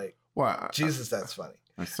where you're like, well, Jesus, that's funny.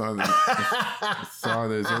 I saw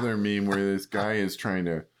this other meme where this guy is trying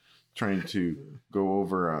to go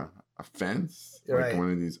over a fence, like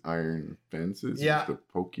one of these iron fences with the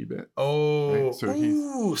pokey bit. Oh, right? So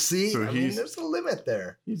there's a limit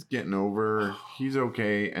there. He's getting over. He's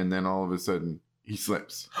okay, and then all of a sudden he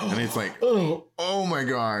slips, and it's like, oh my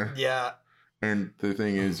God. Yeah. And the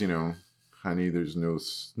thing is, honey, there's no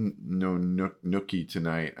nookie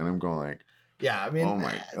tonight, and I'm going like, yeah. I mean,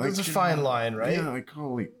 there's a fine line, right? Yeah, like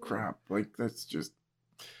holy crap, like that's just.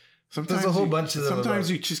 Sometimes there's a whole bunch of them.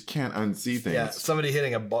 Sometimes you just can't unsee things. Yeah, somebody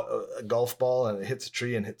hitting a golf ball and it hits a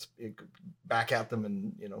tree and hits back at them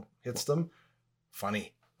and hits them.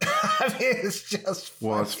 Funny. I mean, it's just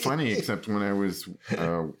funny. Well, it's funny, except when I was,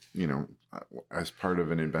 as part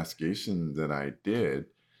of an investigation that I did,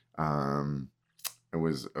 it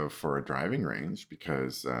was for a driving range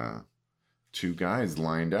because two guys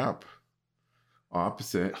lined up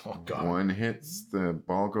opposite. Oh, God. One hits, the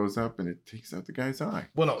ball goes up, and it takes out the guy's eye.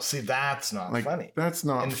 Well, no, see, that's not funny. That's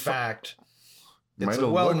not. In fact, might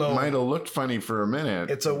have looked funny for a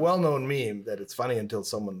minute. It's a well-known meme that it's funny until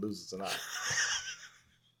someone loses an eye.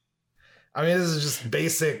 I mean, this is just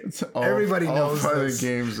basic. Everybody knows this.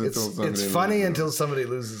 Games it's funny until somebody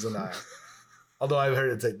loses an eye. Although I've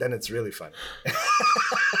heard it say, then it's really funny.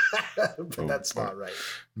 But that's not right.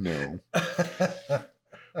 No.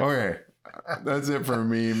 Okay. That's it for a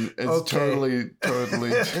meme. It's totally.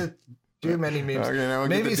 Too many memes. Okay, now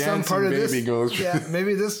maybe some part of this. Goes. Yeah,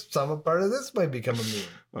 maybe some part of this might become a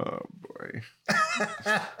meme. Oh boy.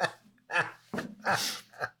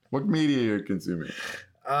 What media are you consuming?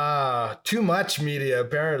 Too much media,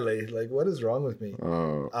 apparently. Like, what is wrong with me?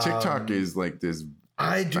 TikTok is like this.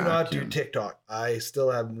 I do not do TikTok. I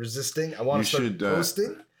still am resisting. I want to start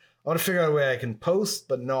posting. I want to figure out a way I can post,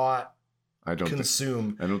 but not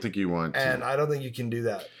consume. I don't think you want to. And I don't think you can do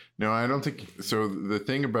that. No, I don't think so. The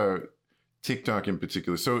thing about TikTok in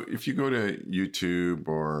particular, so if you go to YouTube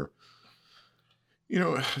or,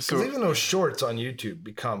 so even those shorts on YouTube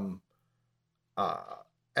become, and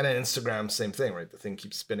then Instagram, same thing, right? The thing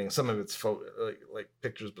keeps spinning. Some of it's like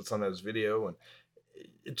pictures, but sometimes video, and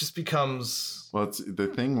it just becomes. Well, it's the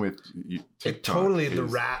thing with TikTok. The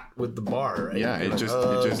rat with the bar, right? Yeah, it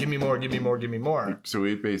just give me more, give me more, give me more. So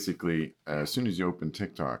it basically, as soon as you open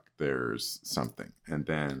TikTok, there's something, and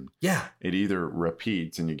then it either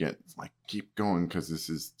repeats, and you get like keep going because this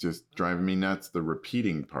is just driving me nuts. The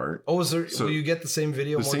repeating part. Oh, is there? So will you get the same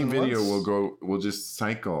video? The same video will just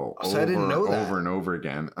cycle over and over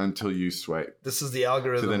again until you swipe. This is the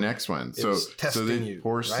algorithm to the next one. So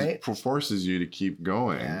it forces you to keep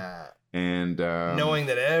going. Yeah. And knowing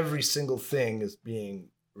that every single thing is being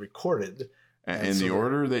recorded, and so the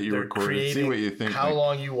order that you recorded, see what you think, how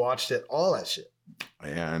long you watched it, all that shit.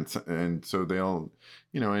 Yeah, and so they'll,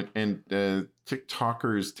 and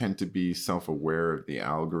TikTokers tend to be self-aware of the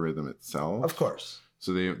algorithm itself, of course.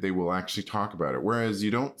 So they will actually talk about it, whereas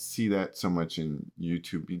you don't see that so much in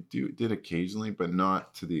YouTube. You did occasionally, but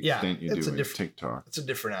not to the extent you do in TikTok. It's a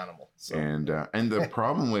different animal. So. And the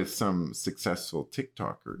problem with some successful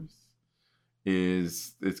TikTokers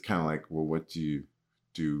is it's kind of like, well, what do you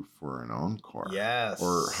do for an encore? Yes.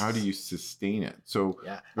 Or how do you sustain it? So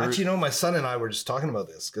actually, my son and I were just talking about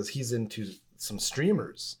this because he's into some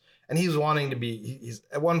streamers, and he's wanting to be. He's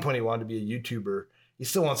at one point he wanted to be a YouTuber. He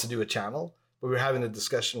still wants to do a channel, but we were having a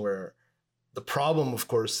discussion where the problem, of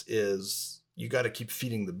course, is you got to keep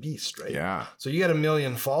feeding the beast, right? Yeah. So you got 1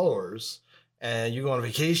 million followers, and you go on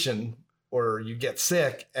vacation or you get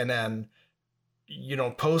sick, and then you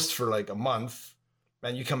don't post for like a month,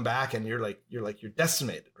 and you come back and you're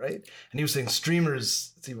decimated, right? And he was saying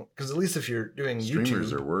streamers, because at least if you're doing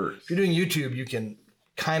streamers YouTube, are worse. If you're doing YouTube, you can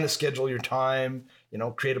kind of schedule your time,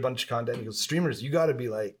 create a bunch of content. He goes, streamers, you got to be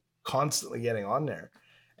like constantly getting on there.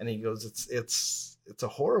 And he goes, it's a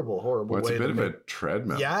horrible way. It's a bit of a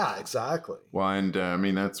treadmill. Yeah, exactly. Well, and I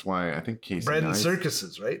mean that's why I think Casey bread and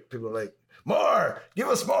circuses, right? People are like, more, give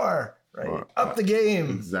us more. Right, up the game.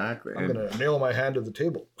 Exactly. I'm gonna nail my hand to the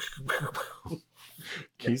table.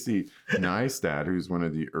 Casey Neistat, who's one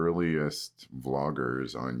of the earliest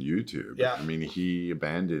vloggers on YouTube. Yeah. I mean, he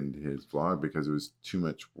abandoned his vlog because it was too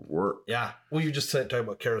much work. Yeah. Well, you just talking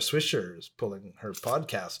about Kara Swisher is pulling her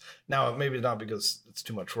podcast. Now, maybe not because it's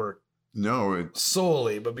too much work. No, it's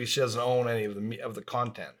solely, but because she doesn't own any of the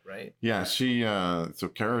content, right? Yeah, she so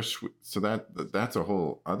Kara, so that's a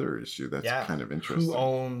whole other issue. That's kind of interesting. Who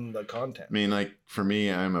own the content? I mean, like for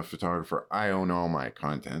me, I'm a photographer. I own all my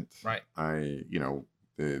content. Right.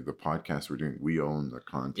 The podcast we're doing, we own the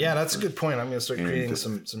content. Yeah, that's a good point. I'm going to start creating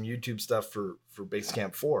some YouTube stuff for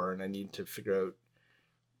Basecamp 4, and I need to figure out.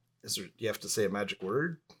 Do you have to say a magic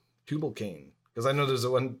word? Tubal cane, because I know there's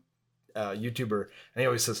one YouTuber, and he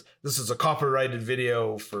always says this is a copyrighted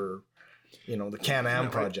video for the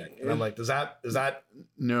Can-Am project, and I'm like, does that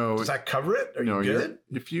cover it? Are you good?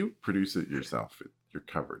 If you produce it yourself, you're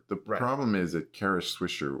covered. The problem is that Kara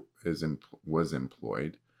Swisher was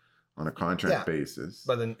employed on a contract basis.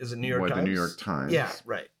 But then is it New York Times? The New York Times. Yeah,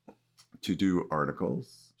 right. To do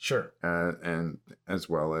articles. Sure. And as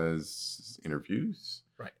well as interviews.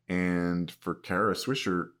 Right. And for Kara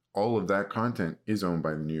Swisher, all of that content is owned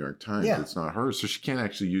by the New York Times. Yeah. It's not hers. So she can't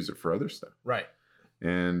actually use it for other stuff. Right.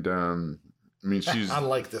 And I mean, she's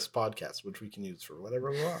unlike this podcast, which we can use for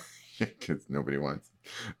whatever we want. Because nobody wants.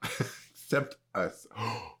 Except us.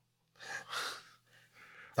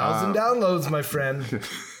 1,000 downloads, my friend.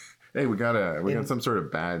 Hey, we got some sort of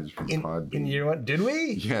badge from Podbean. And you know what? Did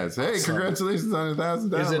we? Yes. Hey, congratulations on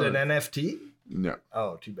 1,000 downloads. Is it an NFT? No.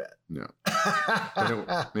 Oh, too bad. No.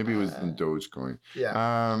 Maybe it was in Dogecoin.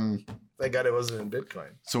 Yeah. Thank God it wasn't in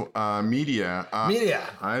Bitcoin. So, media. Media.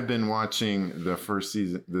 I've been watching the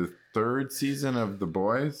third season of The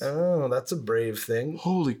Boys. Oh, that's a brave thing.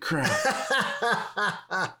 Holy crap!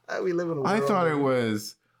 We live in a world. I thought it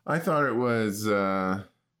was.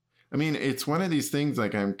 I mean, it's one of these things.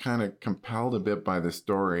 Like, I'm kind of compelled a bit by the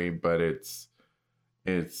story, but it's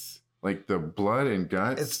like the blood and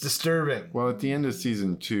guts. It's disturbing. Well, at the end of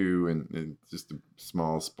season 2, and just a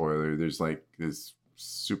small spoiler, there's like this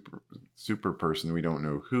super person, we don't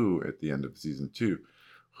know who, at the end of season 2,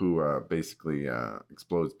 who basically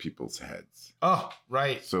explodes people's heads. Oh,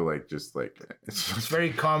 right. So it's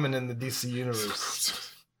very common in the DC universe.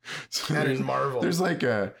 So and in Marvel, there's like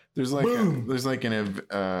an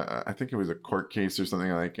I think it was a court case or something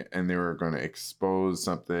like, and they were going to expose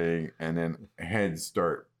something, and then heads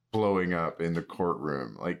start blowing up in the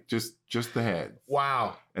courtroom, like just the heads.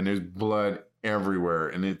 Wow. And there's blood everywhere,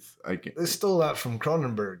 and it's like they stole that from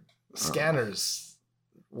Cronenberg Scanners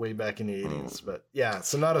way back in the 80s. But yeah,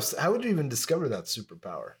 so how would you even discover that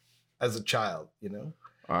superpower as a child? You know,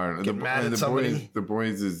 get mad at somebody. The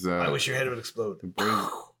Boys is. I wish your head would explode. The Boys.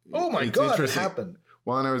 Oh my God! It happened.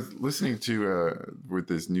 Well, and I was listening to with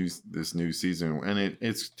this new season, and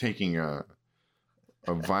it's taking a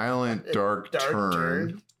violent dark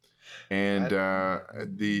turn. And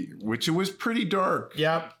which it was pretty dark.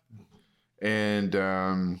 Yep. And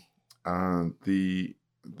the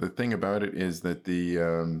thing about it is that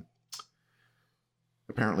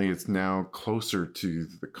apparently it's now closer to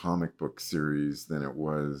the comic book series than it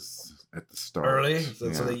was at the start. Early, so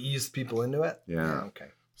they eased people into it. Yeah. Okay.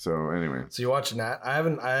 So anyway. So you're watching that? I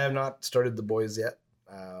have not started The Boys yet,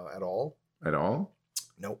 at all. At all?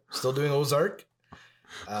 Nope. Still doing Ozark.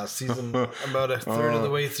 Season about a third of the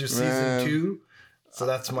way through season 2, so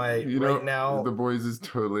that's my now. The Boys is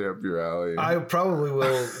totally up your alley. I probably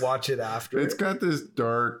will watch it after. It's got this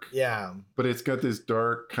dark, but it's got this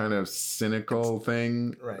dark kind of cynical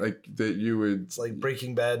thing, right? Like that you would. It's like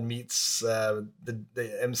Breaking Bad meets the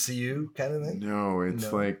MCU kind of thing. No,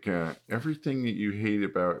 it's like everything that you hate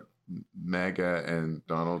about MAGA and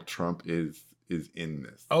Donald Trump is in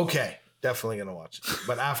this. Okay, definitely gonna watch it,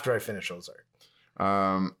 but after I finish Ozark.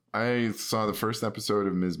 I saw the first episode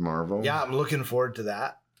of Ms. Marvel. Yeah, I'm looking forward to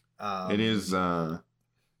that. It is, and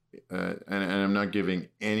I'm not giving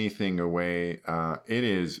anything away. It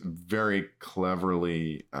is very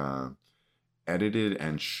cleverly edited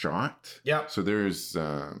and shot. Yeah. So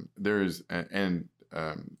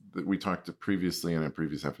we talked previously in a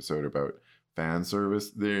previous episode about fan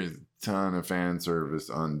service. There's a ton of fan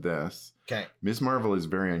service on this. Okay. Ms. Marvel is a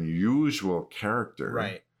very unusual character.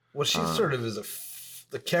 Right. Well, she sort of is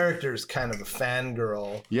the character is kind of a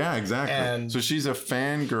fangirl. Yeah, exactly. And so she's a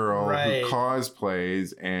fangirl who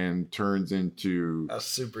cosplays and turns into a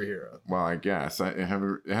superhero. Well, I guess it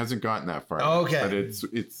hasn't gotten that far. Oh, okay. But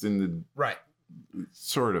it's in the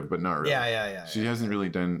sort of, but not really. Yeah. She hasn't really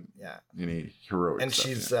done any heroic and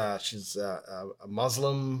stuff. She's a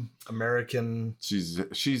Muslim American. She's a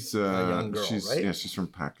young girl, right? Yeah, she's from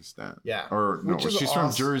Pakistan. Yeah, she's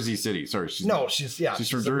from Jersey City. Sorry, she's from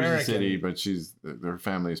Jersey American. City, but her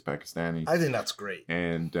family is Pakistani. I think that's great.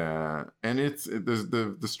 And it's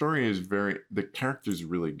the story is the character's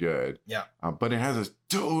really good. Yeah, but it has a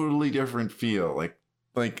totally different feel,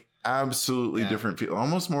 like absolutely different feel,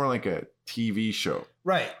 almost more like a TV show,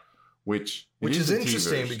 right? Which is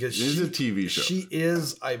interesting because it is a TV show. She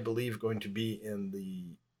is, I believe, going to be in the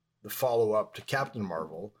follow up to Captain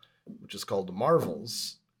Marvel, which is called The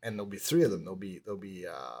Marvels, and there'll be 3 of them. There'll be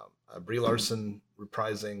Brie Larson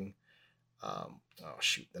reprising.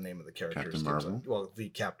 The name of the character. Captain Marvel. The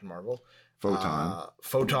Captain Marvel.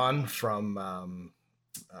 Photon from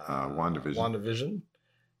WandaVision. WandaVision,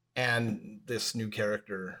 and this new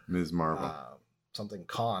character, Ms. Marvel. Something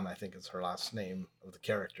Khan, I think is her last name of the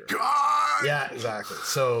character. God! Yeah, exactly.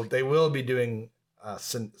 So they will be doing a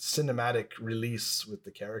cinematic release with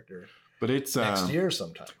the character. But it's next year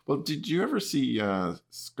sometime. Well, did you ever see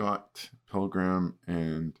Scott Pilgrim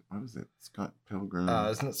and what was it? Scott Pilgrim.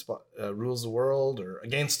 Isn't it Rules the World or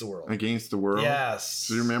Against the World? Against the World. Yes.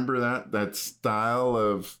 Do you remember that style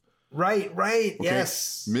of? Right. Okay.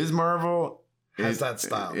 Yes. Ms. Marvel has that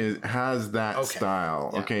style. It has that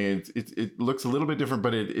style. Yeah. Okay, it looks a little bit different,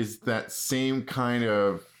 but it is that same kind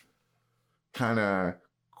of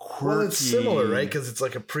quirky. Well, it's similar, right? Because it's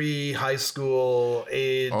like a pre-high school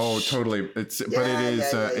age. Oh, totally. But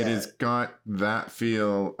it has got that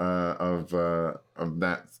feel of the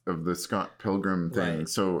Scott Pilgrim thing. Right.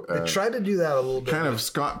 So they try to do that a little bit. Kind of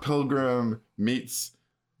Scott Pilgrim meets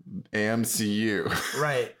AMCU.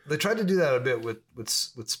 Right. They tried to do that a bit with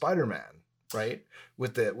Spider-Man, right?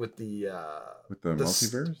 With the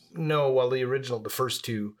multiverse? No, well, the first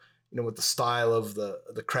two, with the style of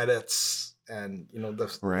the credits and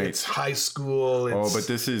it's high school. But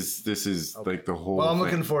this is okay. Like the whole. Well, I'm thing.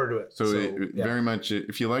 looking forward to it. So very much,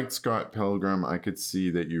 if you liked Scott Pilgrim, I could see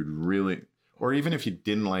that you'd really, or even if you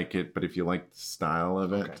didn't like it, but if you liked the style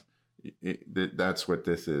of it. Okay. That's what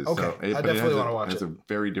this is. Okay, so I definitely want to watch it. It's a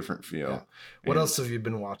very different feel. Yeah. What else have you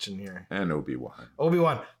been watching here? And Obi-Wan.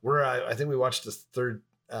 I think we watched the third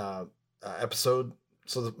episode.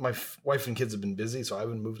 So my wife and kids have been busy, so I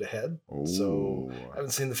haven't moved ahead. Oh. So I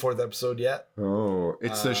haven't seen the fourth episode yet. Oh,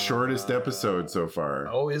 it's the shortest episode so far.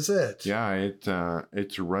 Oh, is it? Yeah,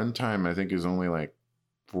 its runtime I think is only like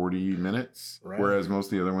 40 minutes, whereas most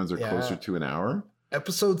of the other ones are closer to an hour.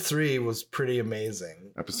 Episode 3 was pretty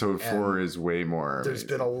amazing. Episode 4 is way more There's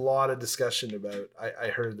been a lot of discussion about, I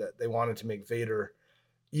heard that they wanted to make Vader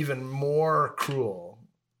even more cruel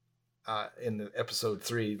in the episode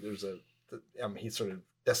 3. He sort of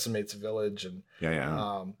decimates a village and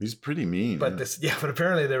he's pretty mean. But but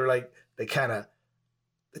apparently they were like, they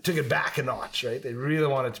took it back a notch, right? They really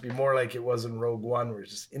wanted it to be more like it was in Rogue One, where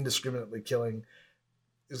it's just indiscriminately killing.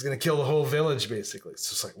 It was going to kill the whole village, basically. It's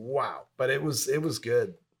just like, wow. But it was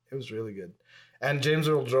good. It was really good. And James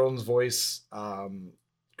Earl Jones' voice,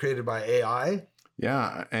 created by AI.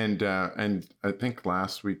 Yeah, and I think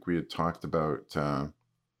last week we had talked about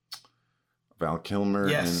Val Kilmer.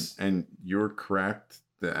 Yes. And you're correct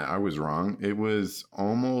that I was wrong. It was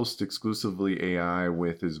almost exclusively AI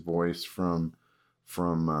with his voice from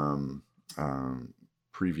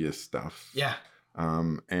previous stuff. Yeah.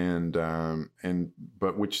 But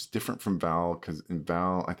which is different from Val, because in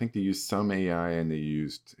Val I think they used some AI and they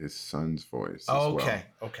used his son's voice as well.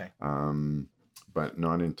 Okay. But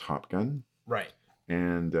not in Top Gun. Right.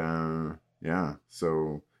 And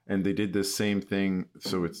so and they did the same thing.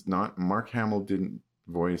 So it's not, Mark Hamill didn't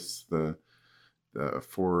voice the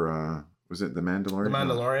for was it The Mandalorian? The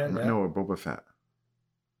Mandalorian? No, Boba Fett.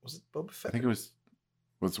 Was it Boba Fett? I think it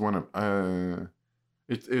was one of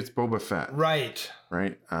It's Boba Fett. Right.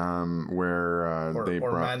 Where they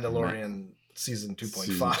brought Mandalorian season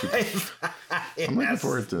 2.5. I'm looking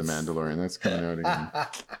forward to The Mandalorian. That's coming out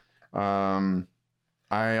again.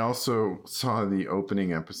 I also saw the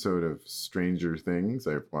opening episode of Stranger Things.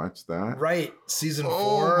 I've watched that. Right. Season 4.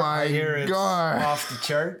 Oh my I hear God. It's off the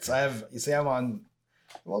charts. I'm on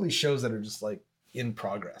all these shows that are just like in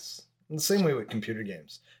progress. And the same way with computer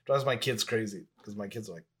games. It drives my kids crazy because my kids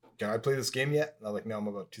are like, can I play this game yet? And I'm like, no, I'm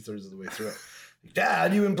about 2/3 of the way through it. Like,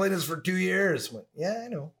 Dad, you've been playing this for 2 years. I'm like, yeah, I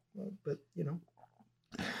know. Well, but,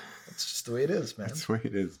 that's just the way it is, man. That's the way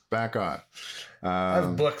it is. Back off. I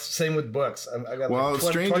have books. Same with books. I got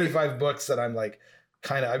 25 books that I'm like,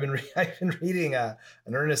 I've been reading an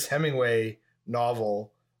Ernest Hemingway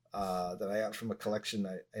novel that I got from a collection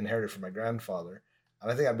I inherited from my grandfather. And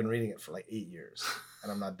I think I've been reading it for like 8 years.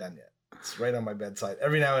 And I'm not done yet. It's right on my bedside.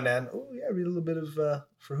 Every now and then, read a little bit of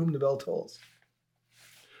For Whom the Bell Tolls.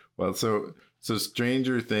 Well, so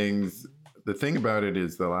Stranger Things, the thing about it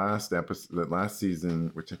is the last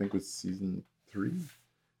season, which I think was season 3,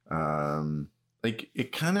 like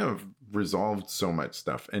it kind of resolved so much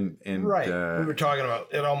stuff. And right. We were talking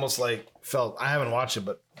about it almost like felt, I haven't watched it,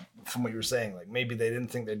 but from what you were saying, like maybe they didn't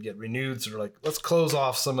think they'd get renewed. So they're like, let's close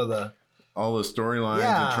off some of all the storylines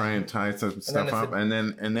and try and tie some stuff up.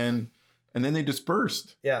 And then they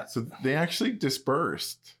dispersed. Yeah. So they actually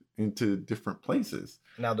dispersed into different places.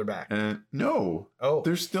 Now they're back. And no. Oh.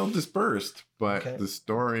 They're still dispersed, but the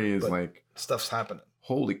story is like stuff's happening.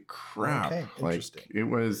 Holy crap. Okay. Interesting. Like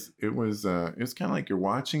it was kind of like you're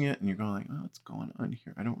watching it and you're going like, oh, what's going on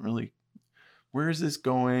here? Where is this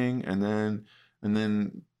going? And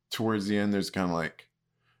then towards the end, there's kind of like,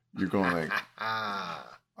 you're going like,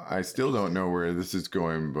 I still don't know where this is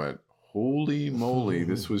going, but holy moly,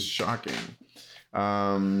 this was shocking.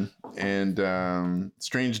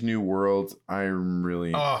 Strange New Worlds,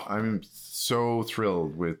 I'm so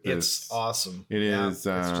thrilled with this. It's awesome. It is.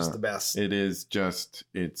 It's just the best.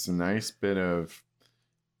 It's a nice bit of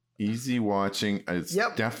easy watching. It's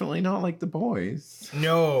definitely not like The Boys.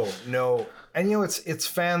 No. And it's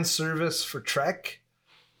fan service for Trek.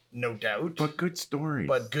 no doubt. But good stories.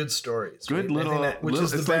 Good stories. Good right? little, which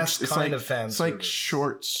is the best kind of fan It's service. like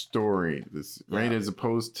short story, right? As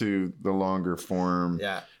opposed to the longer form.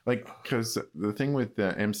 Yeah. Like, because the thing with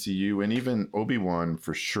the MCU and even Obi-Wan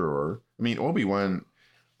for sure. I mean, Obi-Wan,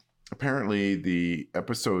 apparently the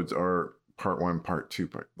episodes are part 1, part 2,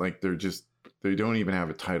 like they don't even have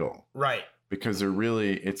a title. Right. Because they're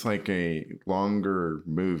really, it's like a longer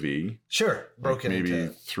movie. Sure. Broken like maybe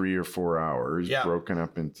into 3 or 4 hours, yeah. broken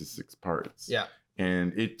up into 6 parts. Yeah.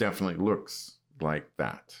 And it definitely looks like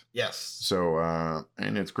that. Yes. So,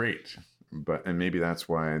 and it's great. And maybe that's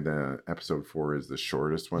why the episode 4 is the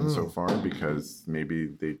shortest one so far, because maybe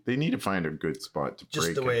they need to find a good spot to break it.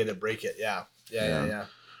 Just the way to break it. Yeah.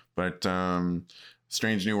 But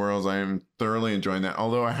Strange New Worlds, I am thoroughly enjoying that.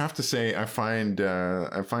 Although I have to say, I find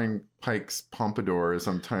Pike's pompadour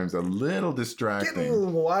sometimes a little distracting. Getting a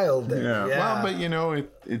little wild there. Yeah. Yeah. Well, but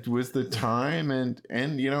it was the time, and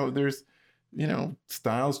there's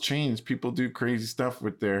styles change. People do crazy stuff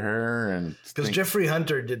with their hair, and because Jeffrey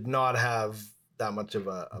Hunter did not have that much of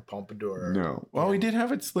a pompadour. No. Well, he did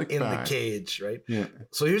have it slicked in back. the cage, right? Yeah.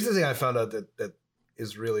 So here's the thing I found out that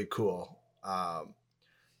is really cool.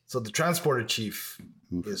 So the transporter chief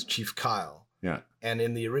is Chief Kyle. Yeah. And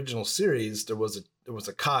in the original series, there was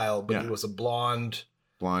a Kyle, but he was a blonde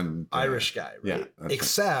Irish guy, right? Yeah.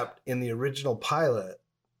 Except in the original pilot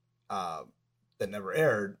that never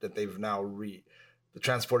aired, that they've now the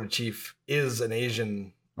transporter chief is an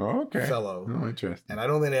Asian fellow. Oh, interesting. And I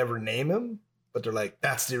don't think they ever name him, but they're like,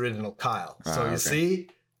 that's the original Kyle. So you see,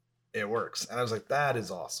 it works. And I was like, that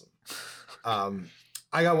is awesome.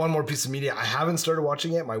 I got one more piece of media. I haven't started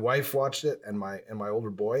watching it. My wife watched it, and my older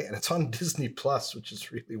boy, and it's on Disney Plus, which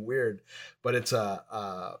is really weird. But it's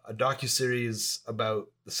a docuseries about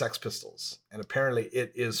the Sex Pistols, and apparently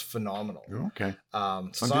it is phenomenal. Okay.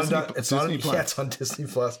 It's on Disney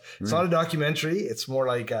Plus. It's not a documentary. It's more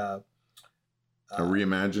like a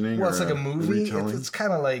reimagining. Well, it's like a movie. It's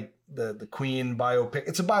kind of like the Queen biopic.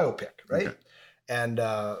 It's a biopic, right? Okay. And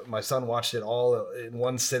my son watched it all in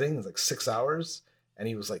one sitting. It's like 6 hours. And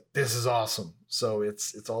he was like, "This is awesome." So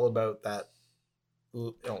it's all about that,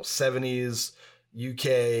 70s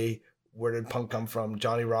UK. Where did punk come from?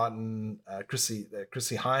 Johnny Rotten, Chrissy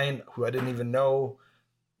Hine, who I didn't even know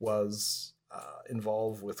was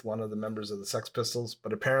involved with one of the members of the Sex Pistols.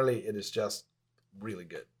 But apparently, it is just really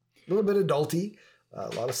good. A little bit adulty, a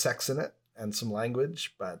lot of sex in it, and some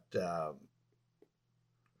language, but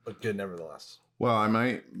good nevertheless. Well,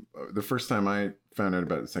 the first time I found out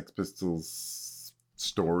about the Sex Pistols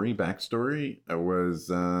backstory was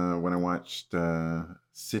when I watched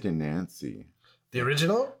Sid and Nancy. The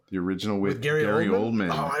original? The original with Gary Oldman.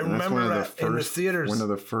 Oh, I remember that in the theaters. One of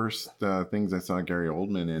the first things I saw Gary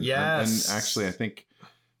Oldman in. Yes. And actually, I think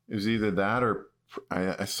it was either that or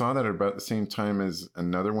I saw that at about the same time as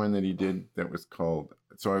another one that he did that was called.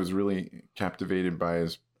 So I was really captivated by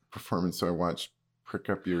his performance. So I watched Prick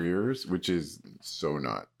Up Your Ears, which is so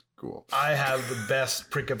not cool. I have the best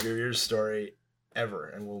Prick Up Your Ears story ever,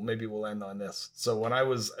 and we'll end on this. So when that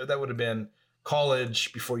would have been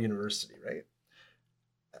college before university, right?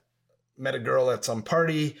 Met a girl at some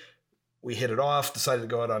party, we hit it off, decided to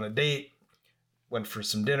go out on a date, went for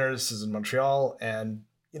some dinners. This is in Montreal, and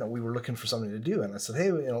we were looking for something to do, and I said,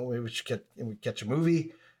 hey, maybe we should catch a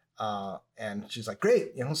movie, and she's like,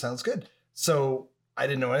 great, sounds good. So I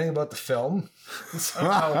didn't know anything about the film.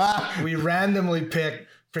 Somehow we randomly picked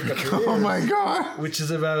Prick Up Your Ears. Oh my God. Which is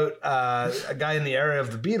about a guy in the era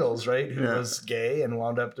of the Beatles, right? Who was gay and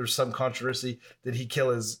wound up, there's some controversy. Did he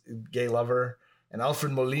kill his gay lover? And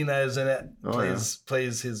Alfred Molina is in it,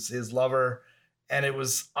 plays his lover. And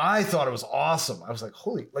I thought it was awesome. I was like,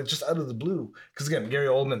 holy, like just out of the blue. Because again, Gary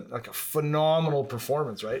Oldman, like a phenomenal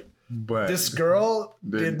performance, right? But this girl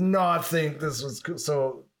did not think this was cool.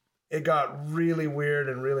 So it got really weird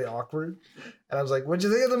and really awkward. And I was like, what'd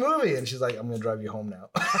you think of the movie? And she's like, I'm going to drive you home now.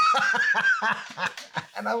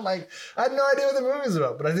 And I'm like, I had no idea what the movie's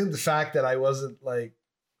about. But I think the fact that I wasn't like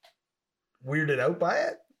weirded out by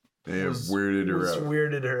it.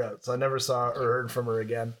 Weirded her out. So I never saw or heard from her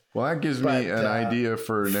again. Well, that gives me an idea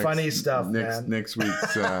for funny stuff, next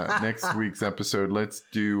week's episode. Let's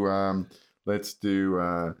do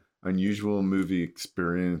unusual movie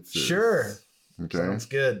experiences. Sure. Okay. Sounds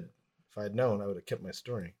good. If I'd known, I would have kept my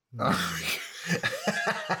story.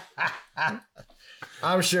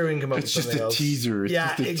 I'm sure we can come up with something else. It's just a teaser. It's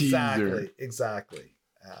just a teaser. Exactly.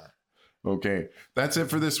 Okay. That's it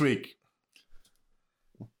for this week.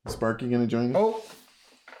 Sparky gonna join us? Oh.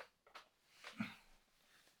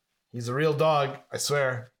 He's a real dog, I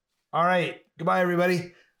swear. All right. Goodbye,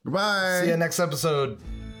 everybody. Goodbye. See you next episode.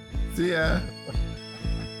 See ya.